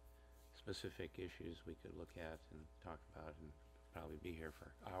specific issues we could look at and talk about and probably be here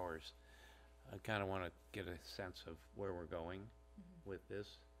for hours. I kind of want to get a sense of where we're going with this.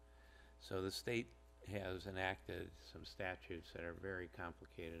 So the state has enacted some statutes that are very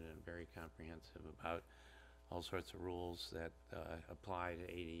complicated and very comprehensive about all sorts of rules that apply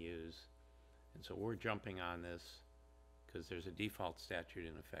to ADUs. And so we're jumping on this because there's a default statute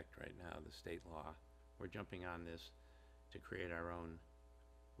in effect right now, the state law. We're jumping on this to create our own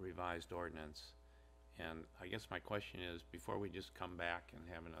revised ordinance. And I guess my question is, before we just come back and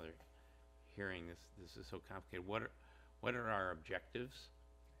have another hearing, this is so complicated, what are our objectives?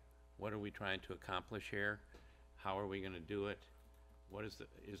 What are we trying to accomplish here? How are we going to do it? What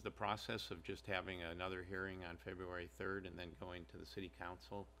is the process of just having another hearing on February 3rd and then going to the City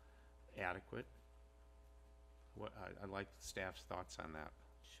Council adequate? I'd like staff's thoughts on that.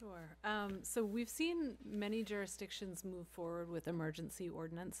 Sure. So we've seen many jurisdictions move forward with emergency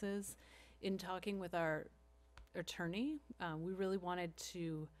ordinances. In talking with our attorney, we really wanted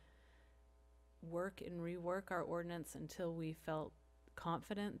to work and rework our ordinance until we felt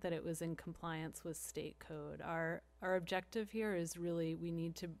confident that it was in compliance with state code. Our objective here is really, we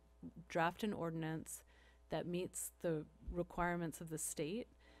need to draft an ordinance that meets the requirements of the state,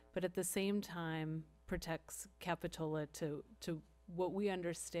 but at the same time protects Capitola to what we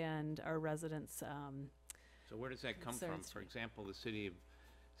understand our residents. So where does that come from? concerns. For example, the city of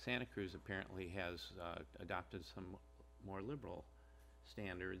Santa Cruz apparently has adopted some more liberal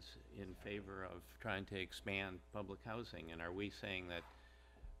standards in favor of trying to expand public housing. And are we saying that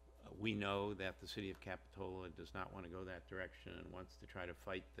we know that the city of Capitola does not want to go that direction and wants to try to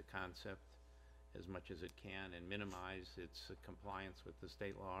fight the concept as much as it can and minimize its compliance with the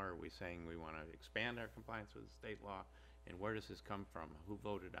state law? Or are we saying we want to expand our compliance with the state law? And where does this come from? Who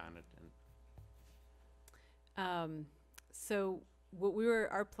voted on it? And So what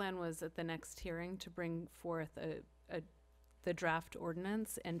our plan was at the next hearing to bring forth the draft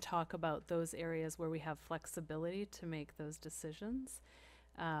ordinance and talk about those areas where we have flexibility to make those decisions,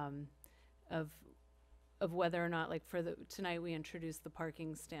 of of whether or not, like tonight we introduced the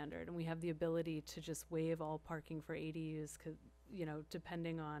parking standard, and we have the ability to just waive all parking for ADUs,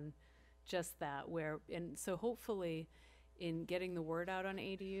 depending on just that, and so hopefully in getting the word out on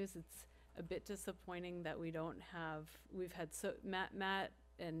ADUs, it's a bit disappointing that we've had Matt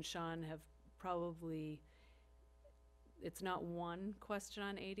and Sean have probably, it's not one question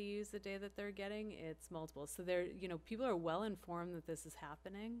on ADUs a day that they're getting, it's multiple. So people are well informed that this is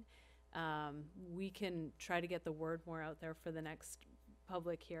happening. We can try to get the word more out there for the next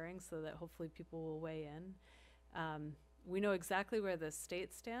public hearing so that hopefully people will weigh in. We know exactly where the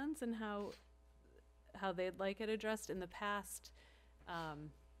state stands and how they'd like it addressed. In the past,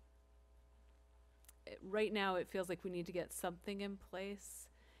 right now it feels like we need to get something in place,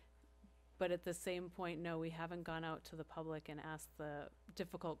 but at the same point, no, we haven't gone out to the public and asked the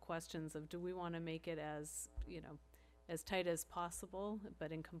difficult questions of, do we want to make it as tight as possible,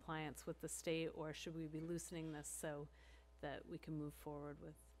 but in compliance with the state, or should we be loosening this so that we can move forward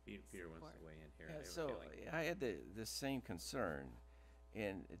with Peter wants to weigh in here. Yeah, so I had the same concern,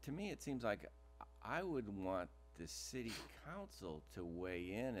 and to me it seems like I would want the city council to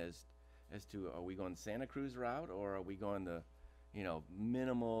weigh in as to, are we going Santa Cruz route, or are we going the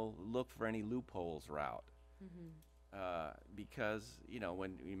minimal look for any loopholes route? Because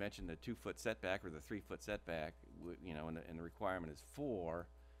when you mentioned the 2-foot setback or the 3-foot setback, and the requirement is 4,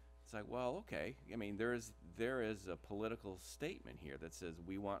 it's like, well, okay. I mean, there is a political statement here that says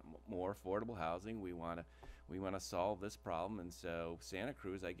we want more affordable housing. We want to solve this problem, and so Santa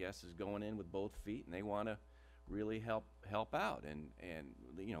Cruz, I guess, is going in with both feet, and they want to really help out, and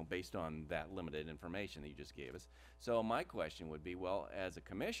based on that limited information that you just gave us. So my question would be, well, as a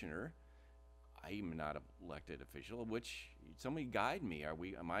commissioner, I'm not an elected official. Somebody guide me.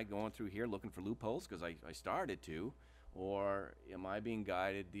 Am I going through here looking for loopholes because I started to? Or am I being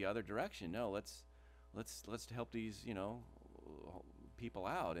guided the other direction? No, let's help these people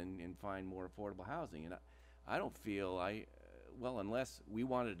out and find more affordable housing. And I don't feel unless we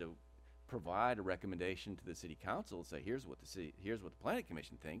wanted to provide a recommendation to the city council and say here's what the planning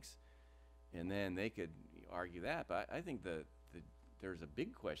commission thinks, and then they could argue that. But I think there's a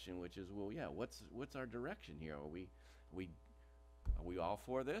big question, which is, well, yeah, what's our direction here? Are we all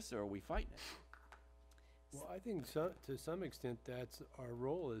for this, or are we fighting it? Well, I think to some extent that's our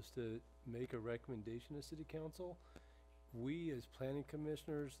role, is to make a recommendation to city council. We as planning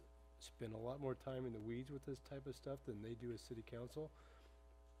commissioners spend a lot more time in the weeds with this type of stuff than they do as city council.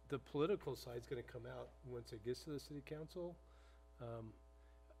 The political side's gonna come out once it gets to the city council.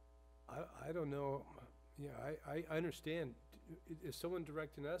 I don't know, I understand, is someone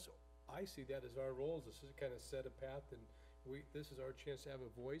directing us? I see that as our role, is to kind of set a path, and this is our chance to have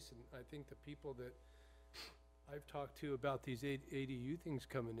a voice, and I think the people that I've talked to about these ADU things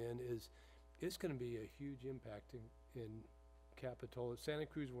coming in it's going to be a huge impact in Capitola, Santa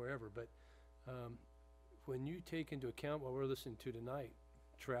Cruz, wherever. But when you take into account what we're listening to tonight,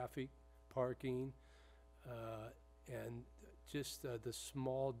 traffic, parking, and just the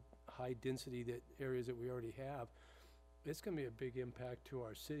small, high density areas that we already have, it's going to be a big impact to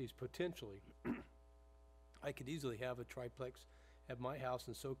our cities potentially. I could easily have a triplex at my house,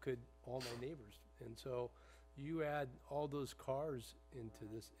 and so could all my neighbors. And so you add all those cars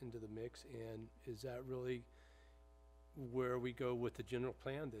into the mix, and is that really where we go with the general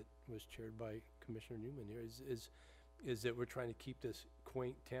plan that was chaired by Commissioner Newman here? Is that we're trying to keep this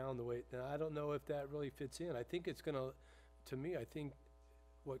quaint town the way? Now, I don't know if that really fits in. I think it's gonna, to me, I think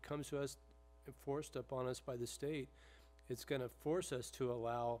what comes to us, forced upon us by the state, it's gonna force us to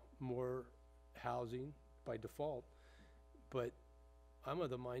allow more housing by default. But I'm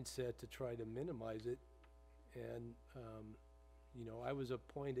of the mindset to try to minimize it. And, I was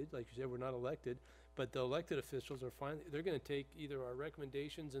appointed, like you said, we're not elected, but the elected officials are finally, they're gonna take either our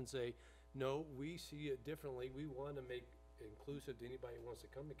recommendations and say, no, we see it differently. We wanna make it inclusive to anybody who wants to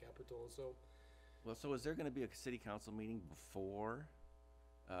come to Capitola. So is there gonna be a city council meeting before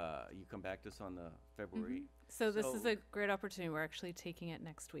you come back to us on the February? So this is a great opportunity. We're actually taking it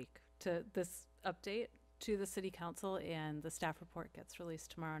next week to this update to the city council, and the staff report gets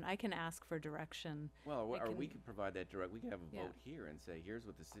released tomorrow, and I can ask for direction. Well, we can provide that direct. We can have a vote here and say, here's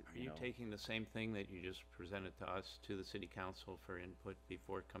what the city, Are you taking the same thing that you just presented to us, to the city council for input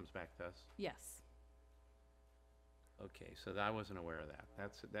before it comes back to us? Yes. Okay, so I wasn't aware of that.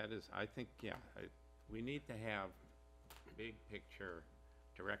 That is, I think, we need to have big picture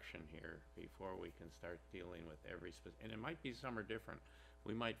direction here before we can start dealing with every and it might be some are different.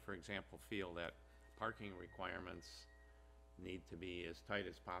 We might, for example, feel that parking requirements need to be as tight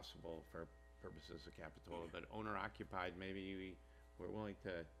as possible for purposes of Capitola, but owner occupied, maybe we're willing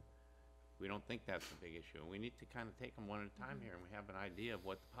to We don't think that's a big issue. And we need to kind of take them one at a time here, and we have an idea of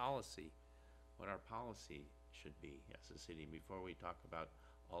what our policy should be as a city before we talk about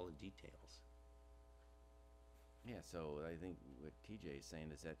all the details. Yeah, so I think what TJ is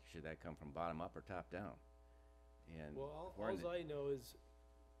saying is that, should that come from bottom up or top down? And Well, if we're in alls I know is,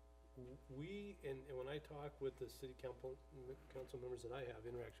 we, and when I talk with the city council members that I have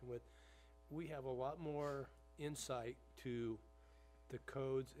interaction with, we have a lot more insight to the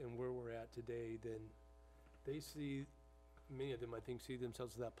codes and where we're at today than they see. Many of them, I think, see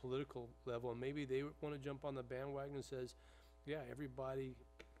themselves at that political level, and maybe they wanna jump on the bandwagon and says, yeah, everybody,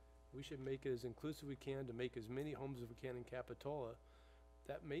 we should make it as inclusive we can to make as many homes as we can in Capitola.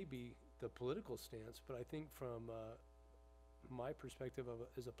 That may be the political stance, but I think from, my perspective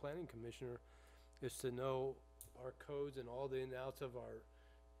as a planning commissioner, is to know our codes and all the ins and outs of our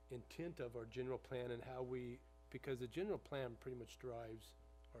intent of our general plan and how we, because the general plan pretty much drives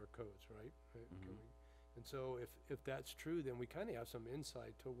our codes, right? And so if that's true, then we kinda have some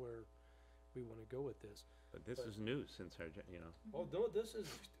insight to where we wanna go with this. But this is new since our, Oh,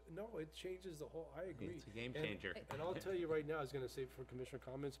 no, it changes the whole, I agree. it's a game And- changer. And I'll tell you right now, I was gonna save it for commissioner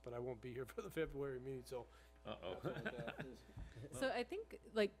comments, but I won't be here for the February meeting, so. Uh-oh. So I think,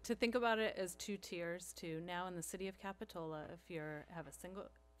 like, to think about it as two tiers too. Now in the city of Capitola, if have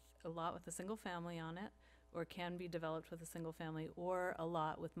a lot with a single family on it, or can be developed with a single family, or a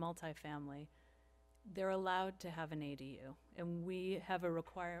lot with multifamily, they're allowed to have an ADU. And we're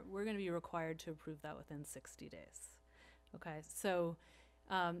gonna be required to approve that within 60 days. Okay, so,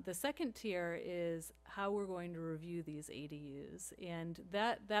 the second tier is how we're going to review these ADUs, and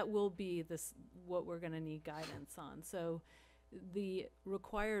that will be what we're gonna need guidance on. So the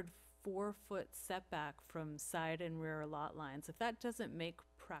required 4-foot setback from side and rear lot lines, if that doesn't make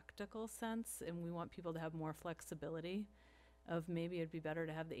practical sense and we want people to have more flexibility of maybe it'd be better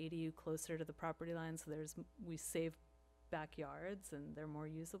to have the ADU closer to the property line so we save backyards and they're more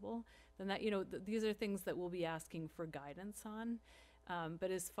usable, then that, these are things that we'll be asking for guidance on. But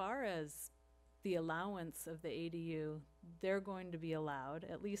as far as the allowance of the ADU, they're going to be allowed,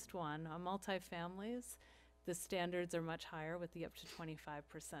 at least one. On multifamilies, the standards are much higher with the up to 25%.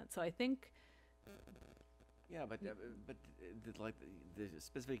 So I think, Yeah, but like the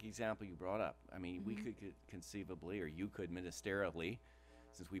specific example you brought up, I mean, we could conceivably, or you could ministerially,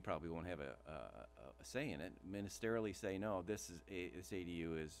 since we probably won't have a say in it, ministerially say, no, this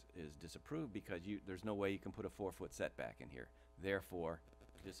ADU is disapproved because there's no way you can put a 4-foot setback in here, therefore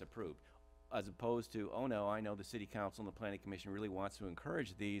disapproved. As opposed to, oh no, I know the city council and the planning commission really wants to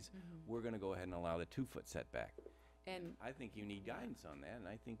encourage these, we're gonna go ahead and allow the 2-foot setback. and I think you need guidance on that, and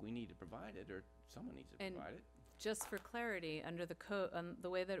I think we need to provide it, or someone needs to And- provide it. just for clarity, under the code, the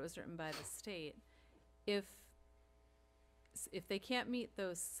way that it was written by the state, if they can't meet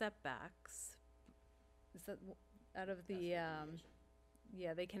those setbacks, is that out of the,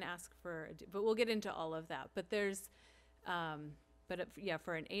 yeah, they can ask for, but we'll get into all of that. But there's,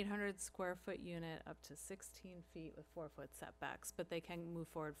 for an 800 square foot unit, up to 16 feet with 4-foot setbacks, but they can move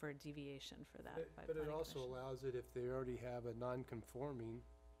forward for a deviation for that by But it planning also commission. allows it if they already have a non-conforming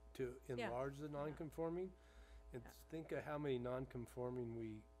to Yeah. enlarge the non-conforming. And think of how many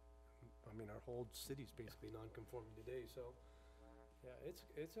non-conforming our whole city's basically non-conforming today, so, yeah,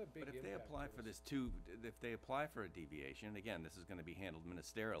 it's a big But impact. if they apply for this if they apply for a deviation, again, this is gonna be handled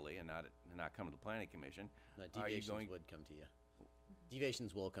ministerially and not come to the planning commission. Are you Deviations going- would come to you.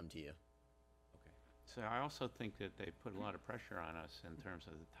 Deviations will come to you. So I also think that they put a lot of pressure on us in terms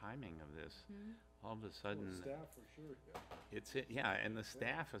of the timing of this. All of a sudden, Staff, for sure, yeah. and the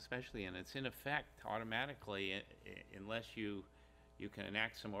staff especially, and it's in effect automatically unless you can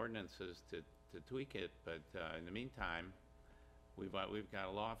enact some ordinances to tweak it, but in the meantime, we've got a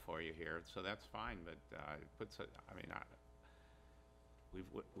law for you here, so that's fine, but it puts,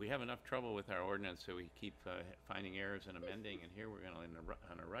 we have enough trouble with our ordinance, so we keep finding errors and amending, and here we're gonna,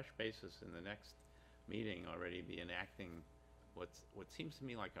 on a rush basis in the next meeting, already be enacting what seems to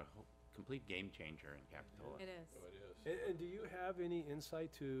me like a complete game changer in Capitola. It is. Oh, it is. And do you have any insight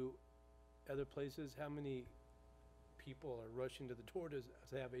to other places, how many people are rushing to the door to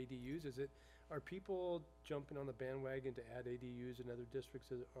have ADUs? Are people jumping on the bandwagon to add ADUs in other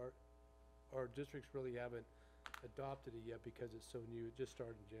districts? Our districts really haven't adopted it yet because it's so new, it just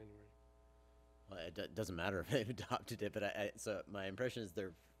started in January. Well, it doesn't matter if they've adopted it, but so my impression is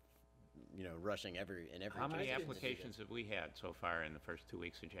they're, rushing in every. How many I didn't see applications have we had so far in the first 2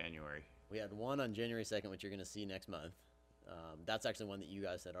 weeks of January? We had one on January 2nd, which you're going to see next month. That's actually one that you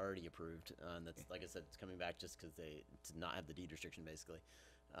guys had already approved. And that's, like I said, it's coming back just because they did not have the deed restriction, basically.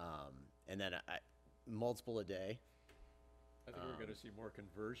 And then multiple a day. I think we're gonna see more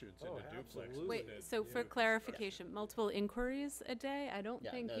conversions Oh, into duplexes. absolutely. Wait, than so for new clarification, multiple inquiries a day? I don't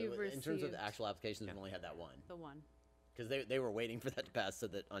Yeah, think no, you've in terms of received the actual applications, we've only had that one. the one. Because they were waiting for that to pass so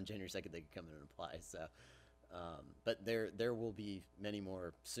that on January 2nd they could come in and apply. So, but there will be many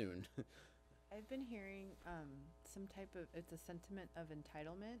more soon. I've been hearing some type of, it's a sentiment of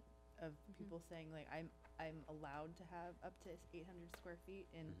entitlement of people saying like I'm allowed to have up to 800 square feet,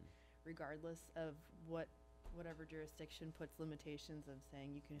 and regardless of whatever jurisdiction puts limitations of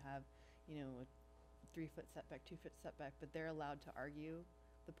saying you can have, a 3-foot setback, 2-foot setback, but they're allowed to argue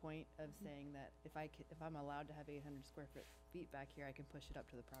the point of saying that if I'm allowed to have 800 square feet back here, I can push it up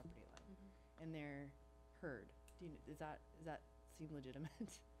to the property line, and they're heard. Does that seem legitimate?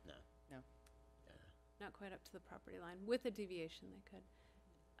 No. No. Not quite up to the property line. With a deviation, they could.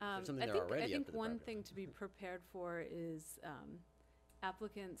 There's something I there think, already I up think to the one property thing line. to be prepared for is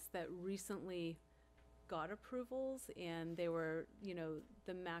applicants that recently got approvals and they were,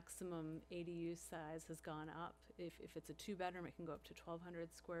 the maximum ADU size has gone up. If it's a 2-bedroom, it can go up to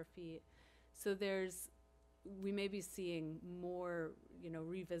 1,200 square feet. So we may be seeing more,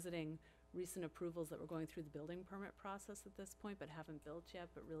 revisiting recent approvals that were going through the building permit process at this point, but haven't built yet,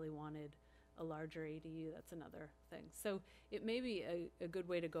 but really wanted a larger ADU. That's another thing. So it may be a good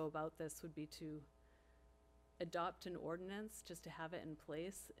way to go about this would be to adopt an ordinance just to have it in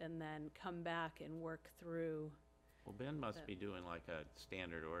place and then come back and work through. Well, Ben must that. be doing like a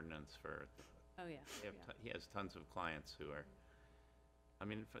standard ordinance for, Oh, yeah. he has tons of clients who are,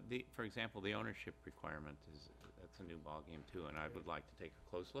 for example, the ownership requirement that's a new ballgame too, and I would like to take a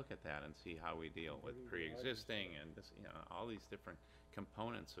close look at that and see how we deal with pre-existing and this, all these different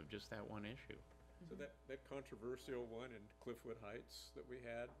components of just that one issue. So that controversial one in Cliffwood Heights that we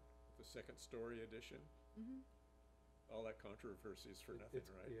had, the 2nd-story addition, all that controversy is for nothing,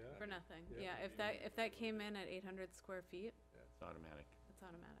 It's- right? yeah. For nothing. Yeah. Yeah, if that came in at 800 square feet, It's automatic. it's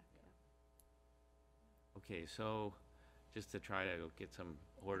automatic, yeah. Okay, so just to try to get some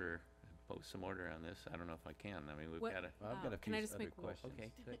order, post some order on this, I don't know if I can. We've What- got to. Well, I've got a Can I few just other make one- questions.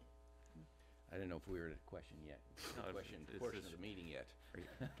 Okay, good. I didn't know if we were at a question yet, No, question this portion is- of the meeting yet.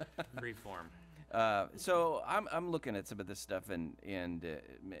 Free form. So I'm looking at some of this stuff, and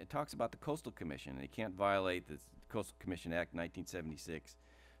it talks about the Coastal Commission, and you can't violate the Coastal Commission Act 1976.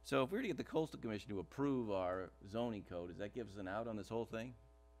 So if we were to get the Coastal Commission to approve our zoning code, does that give us an out on this whole thing?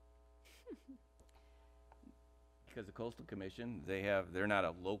 Because the Coastal Commission, they're not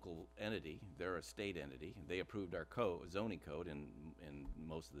a local entity, they're a state entity. They approved our zoning code in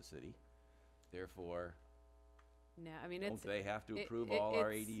most of the city. Therefore, No, it's. don't they have to it- approve it- all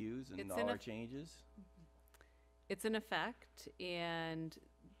our it's- ADUs and it's all in our eff- changes? It's in effect, and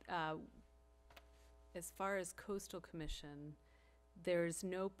as far as Coastal Commission, there's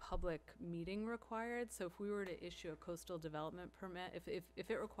no public meeting required. So if we were to issue a coastal development permit, if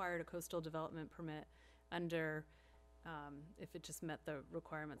it required a coastal development permit under, if it just met the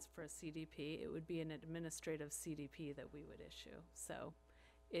requirements for a CDP, it would be an administrative CDP that we would issue. So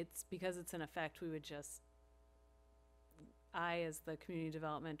because it's in effect, we would I, as the community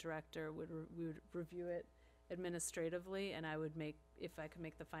development director, we would review it administratively, and if I could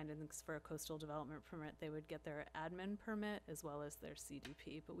make the findings for a coastal development permit, they would get their admin permit as well as their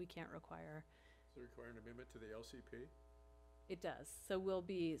CDP, but we can't require. Does it require an amendment to the LCP? It does. So we'll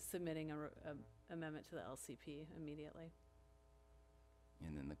be submitting a amendment to the LCP immediately.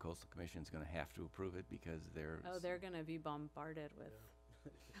 And then the Coastal Commission's gonna have to approve it because they're. Oh, they're gonna be bombarded with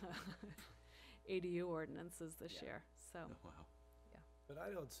ADU ordinances this year, so. Oh, wow. But I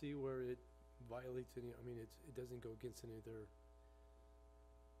don't see where it violates any, it doesn't go against any of their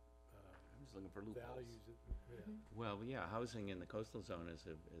I'm just looking for loopholes. values. Well, yeah, housing in the coastal zone is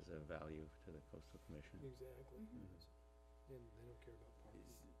a value to the Coastal Commission. Exactly. And they don't care about parking.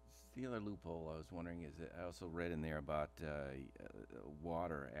 The other loophole I was wondering is that I also read in there about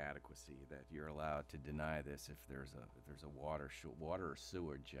water adequacy, that you're allowed to deny this if there's a water or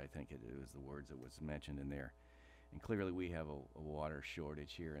sewage, I think it was the words that was mentioned in there. And clearly we have a water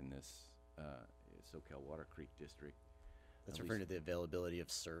shortage here in this SoCal Water Creek district. That's At referring least- to the availability of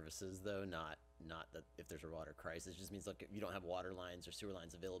services, though, not that if there's a water crisis. It just means, like, if you don't have water lines or sewer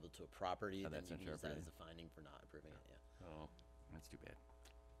lines available to a property, Oh, then that's you can use that as interpreted. a finding for not approving it, yeah. Oh, That's too bad.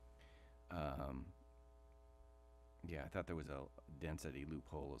 Yeah, I thought there was a density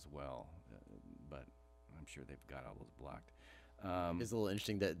loophole as well, but I'm sure they've got all those blocked. It's a little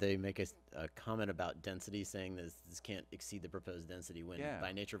interesting that they make a comment about density, saying this can't exceed the proposed density, when Yeah.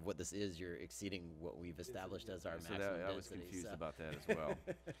 by nature of what this is, you're exceeding what we've established as our So maximum that, density. I was confused so- about that as well.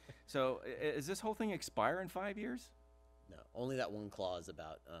 So is this whole thing expire in 5 years? No, only that one clause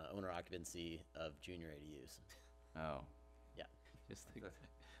about owner occupancy of junior ADUs. Oh, just to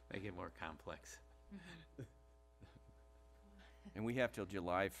make it more complex. And we have till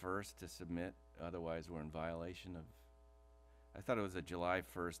July 1st to submit, otherwise we're in violation of, I thought it was a July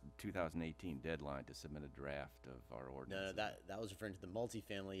 1st, 2018 deadline to submit a draft of our No, ordinance. that was referring to the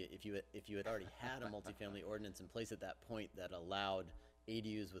multifamily. If you had already had a multifamily ordinance in place at that point that allowed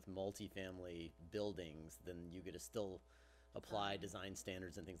ADUs with multifamily buildings, then you could still apply design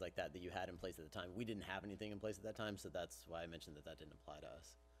standards and things like that that you had in place at the time. We didn't have anything in place at that time, so that's why I mentioned that didn't apply to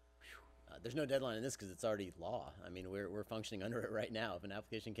us. There's no deadline in this because it's already law. I mean, we're functioning under it right now. If an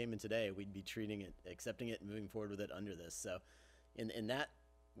application came in today, we'd be treating it, accepting it, and moving forward with it under this. So, in that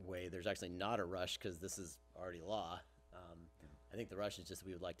way, there's actually not a rush because this is already law. I think the rush is just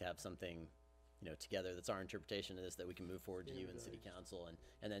we would like to have something, together that's our interpretation of this that we can move forward to you and City Council,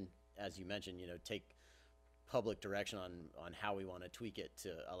 and then, as you mentioned, take public direction on how we want to tweak it to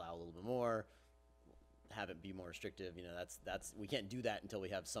allow a little bit more. Have it be more restrictive, that's we can't do that until we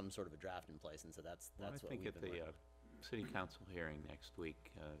have some sort of a draft in place, and so that's Well, what I think we've at been the working city council hearing next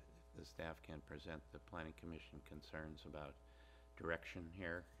week, the staff can present the planning commission concerns about direction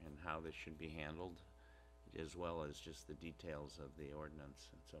here and how this should be handled, as well as just the details of the ordinance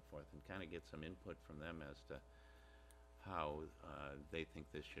and so forth, and kind of get some input from them as to how they think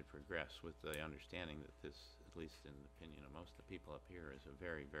this should progress, with the understanding that this, at least in the opinion of most of the people up here, is a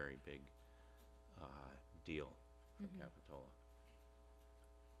very, very big deal for Capitola.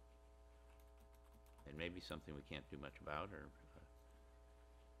 And maybe something we can't do much about, or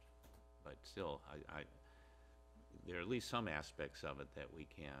but still, there are at least some aspects of it that we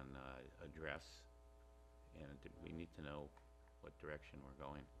can address, and we need to know what direction we're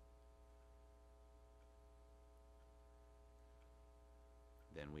going.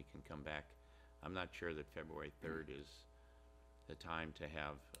 Then we can come back. I'm not sure that February 3rd is the time to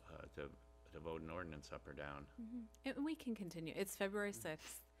have to vote an ordinance up or down. And we can continue. It's February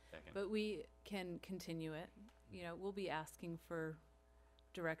 6th, Second. but we can continue it. We'll be asking for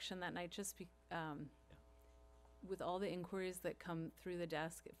direction that night, just with all the inquiries that come through the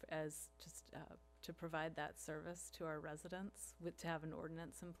desk as just to provide that service to our residents, to have an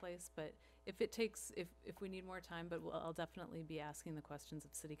ordinance in place. But if we need more time, but I'll definitely be asking the questions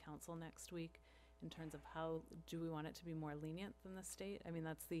of City Council next week in terms of how do we want it to be more lenient than the state. I mean,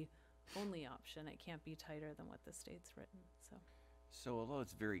 that's the only option. It can't be tighter than what the state's written. So although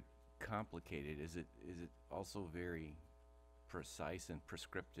it's very complicated, is it also very precise and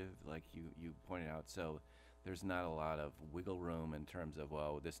prescriptive, like you pointed out? So there's not a lot of wiggle room in terms of,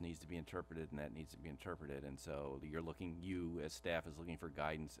 well, this needs to be interpreted and that needs to be interpreted, and so you as staff is looking for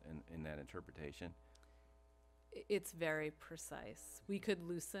guidance in that interpretation? It's very precise. We could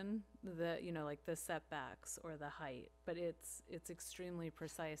loosen the, like the setbacks or the height, but it's extremely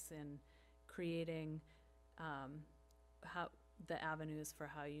precise in creating how the avenues for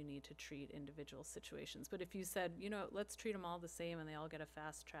how you need to treat individual situations. But if you said, let's treat them all the same and they all get a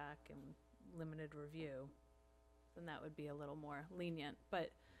fast track and limited review, then that would be a little more lenient.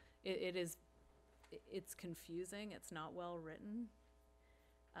 But it's confusing. It's not well written.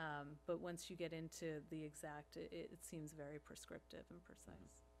 But once you get into the exact, it seems very prescriptive and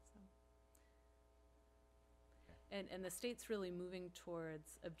precise. So. And the state's really moving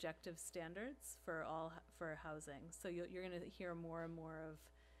towards objective standards for housing. So you're going to hear more and more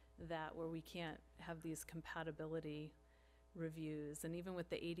of that, where we can't have these compatibility reviews. And even with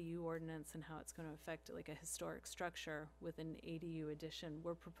the ADU ordinance and how it's going to affect like a historic structure with an ADU addition,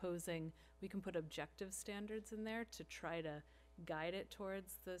 we're proposing we can put objective standards in there to try to guide it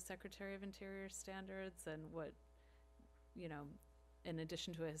towards the Secretary of Interior standards and what, in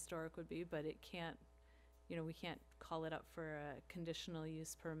addition to a historic would be, but it can't, we can't call it up for a conditional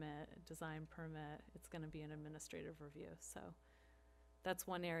use permit, a design permit. It's going to be an administrative review. So that's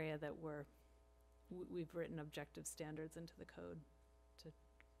one area that we've written objective standards into the code to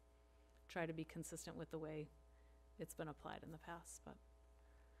try to be consistent with the way it's been applied in the past. But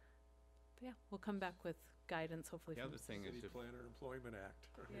yeah, we'll come back with guidance, hopefully. The from other thing is City Planner Employment Act.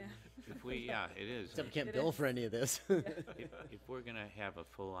 Yeah. It is. Except we can't bill for any of this. If we're gonna have a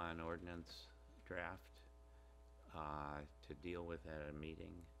full-on ordinance draft to deal with at a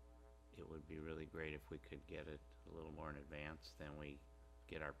meeting, it would be really great if we could get it a little more in advance than we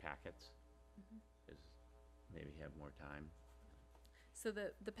get our packets. Is maybe have more time. So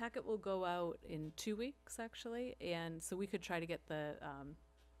the packet will go out in 2 weeks, actually, and so we could try to get the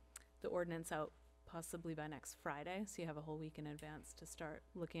ordinance out possibly by next Friday, so you have a whole week in advance to start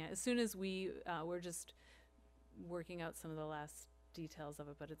looking at. As soon as we're just working out some of the last details of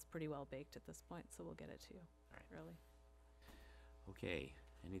it, but it's pretty well baked at this point, so we'll get it to you early. Okay,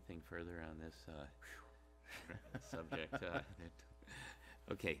 anything further on this subject?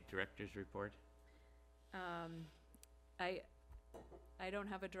 Okay, director's report? I don't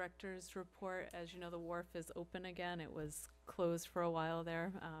have a director's report. As you know, the wharf is open again. It was closed for a while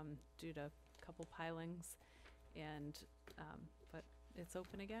there, due to a couple pilings. And, but it's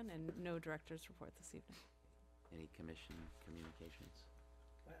open again, and no director's report this evening. Any commission communications?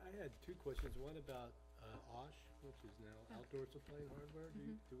 I had two questions. One about OSH, which is now Outdoor Supply and Hardware.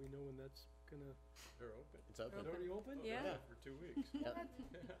 Do we know when that's gonna? They're open. It's open. It's already open? Oh, Yeah. For 2 weeks. Yep.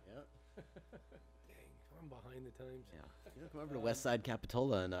 Yep. Dang, I'm behind the times. Yeah. You don't come over to West Side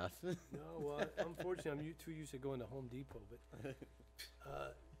Capitola enough. No, well, unfortunately, I'm too used to going to Home Depot, but,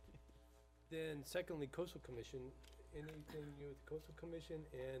 then secondly, Coastal Commission, anything new with the Coastal Commission?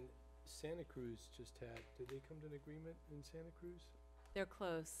 And Santa Cruz just had, did they come to an agreement in Santa Cruz? They're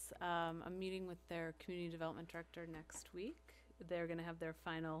close. I'm meeting with their community development director next week. They're gonna have their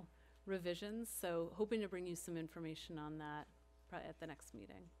final revisions, so hoping to bring you some information on that probably at the next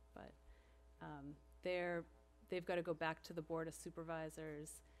meeting. But they've got to go back to the Board of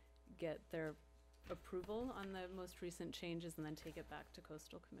Supervisors, get their approval on the most recent changes, and then take it back to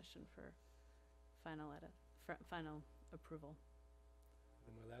Coastal Commission for final final approval.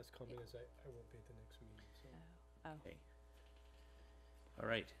 And my last comment is I won't be at the next meeting, so. Oh. Okay. All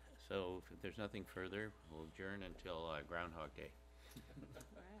right, so if there's nothing further, we'll adjourn until Groundhog Day. All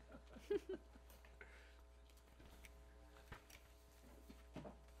right.